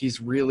feels like he's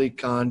really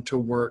gone to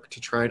work to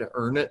try to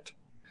earn it.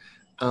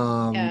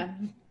 Yeah.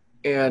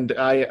 And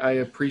I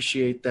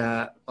appreciate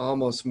that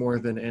almost more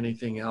than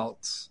anything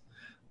else.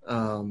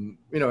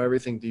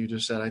 Everything that you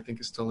just said, I think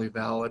is totally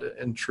valid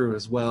and true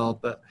as well.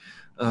 But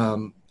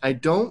I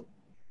don't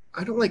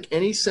like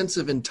any sense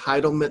of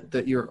entitlement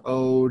that you're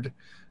owed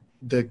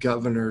the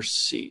governor's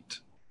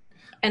seat.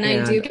 And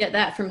I do get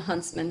that from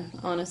Huntsman,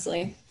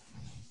 honestly.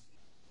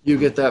 You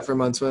get that from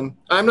Huntsman?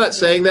 I'm not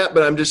saying that,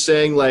 but I'm just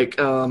saying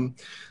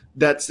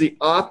that's the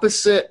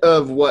opposite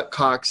of what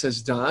Cox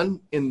has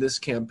done in this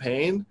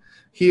campaign.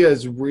 He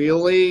has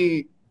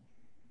really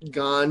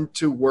gone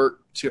to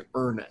work to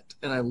earn it.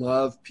 And I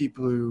love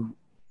people who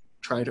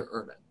try to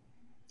earn it.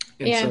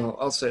 And so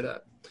I'll say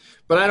that.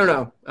 But I don't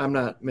know. I'm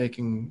not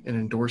making an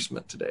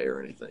endorsement today or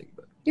anything.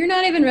 But you're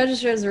not even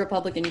registered as a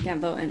Republican. You can't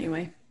vote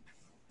anyway.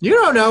 You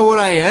don't know what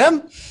I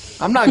am.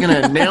 I'm not going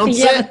to announce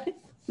it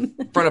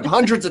in front of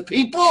hundreds of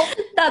people.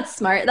 That's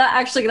smart.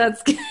 That's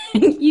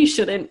you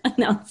shouldn't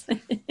announce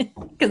it.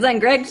 Because then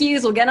Greg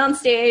Hughes will get on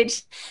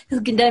stage.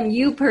 He'll condemn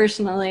you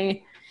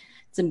personally.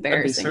 It's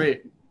embarrassing. That'd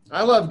be sweet.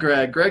 I love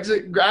Greg.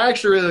 I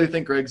actually really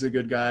think Greg's a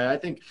good guy. I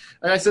think,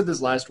 like I said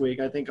this last week,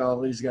 I think all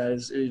these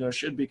guys,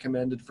 should be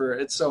commended for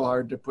it. It's so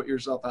hard to put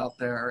yourself out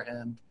there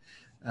and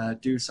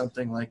do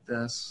something like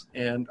this.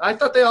 And I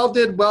thought they all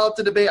did well at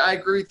the debate. I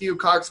agree with you.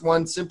 Cox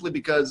won simply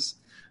because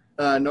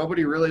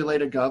nobody really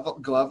laid a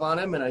glove on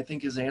him, and I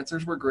think his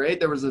answers were great.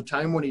 There was a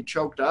time when he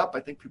choked up.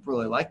 I think people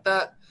really liked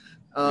that.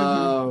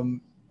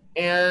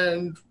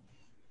 And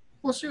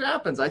we'll see what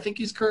happens. I think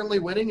he's currently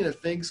winning, and if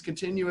things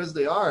continue as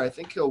they are, I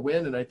think he'll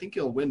win, and I think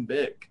he'll win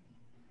big.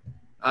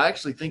 I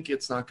actually think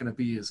it's not going to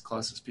be as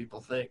close as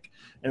people think,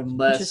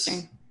 unless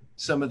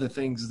some of the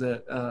things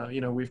that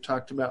we've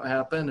talked about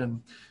happen,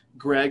 and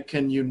Greg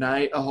can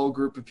unite a whole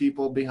group of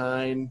people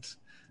behind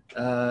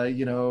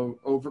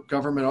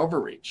government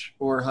overreach,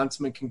 or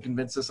Huntsman can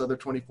convince this other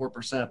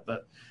 24%.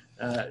 But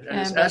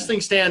as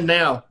things stand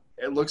now,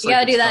 it looks like you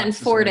gotta do that in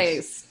 4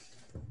 days.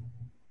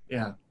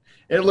 Yeah.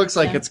 It looks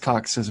like it's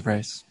Cox's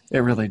race. It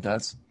really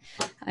does.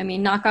 I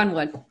mean, knock on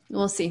wood.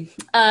 We'll see.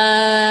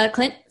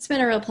 Clint, it's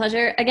been a real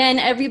pleasure. Again,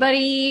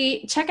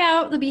 everybody, check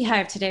out the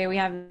Beehive today. We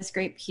have this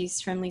great piece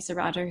from Lisa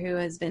Roger, who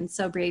has been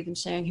so brave in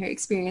sharing her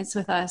experience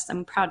with us.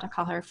 I'm proud to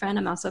call her a friend.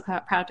 I'm also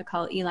proud to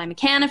call Eli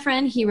McCann a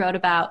friend. He wrote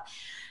about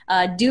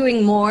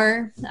doing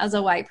more as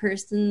a white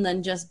person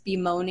than just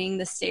bemoaning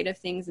the state of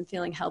things and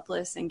feeling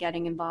helpless, and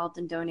getting involved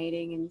and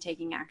donating and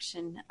taking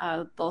action.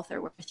 Both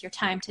are worth your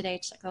time today.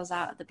 Check those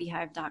out at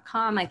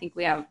thebeehive.com. I think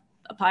we have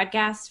a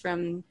podcast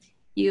from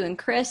you and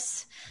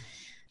Chris.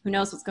 Who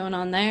knows what's going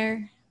on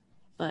there?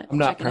 But I'm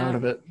not proud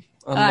of it.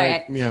 All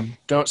right. Yeah,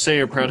 don't say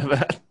you're proud of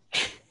that.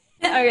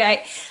 All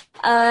right.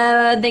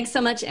 Thanks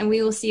so much, and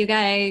we will see you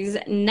guys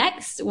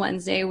next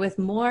Wednesday with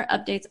more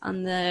updates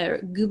on the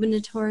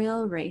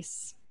gubernatorial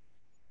race.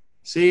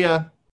 See ya.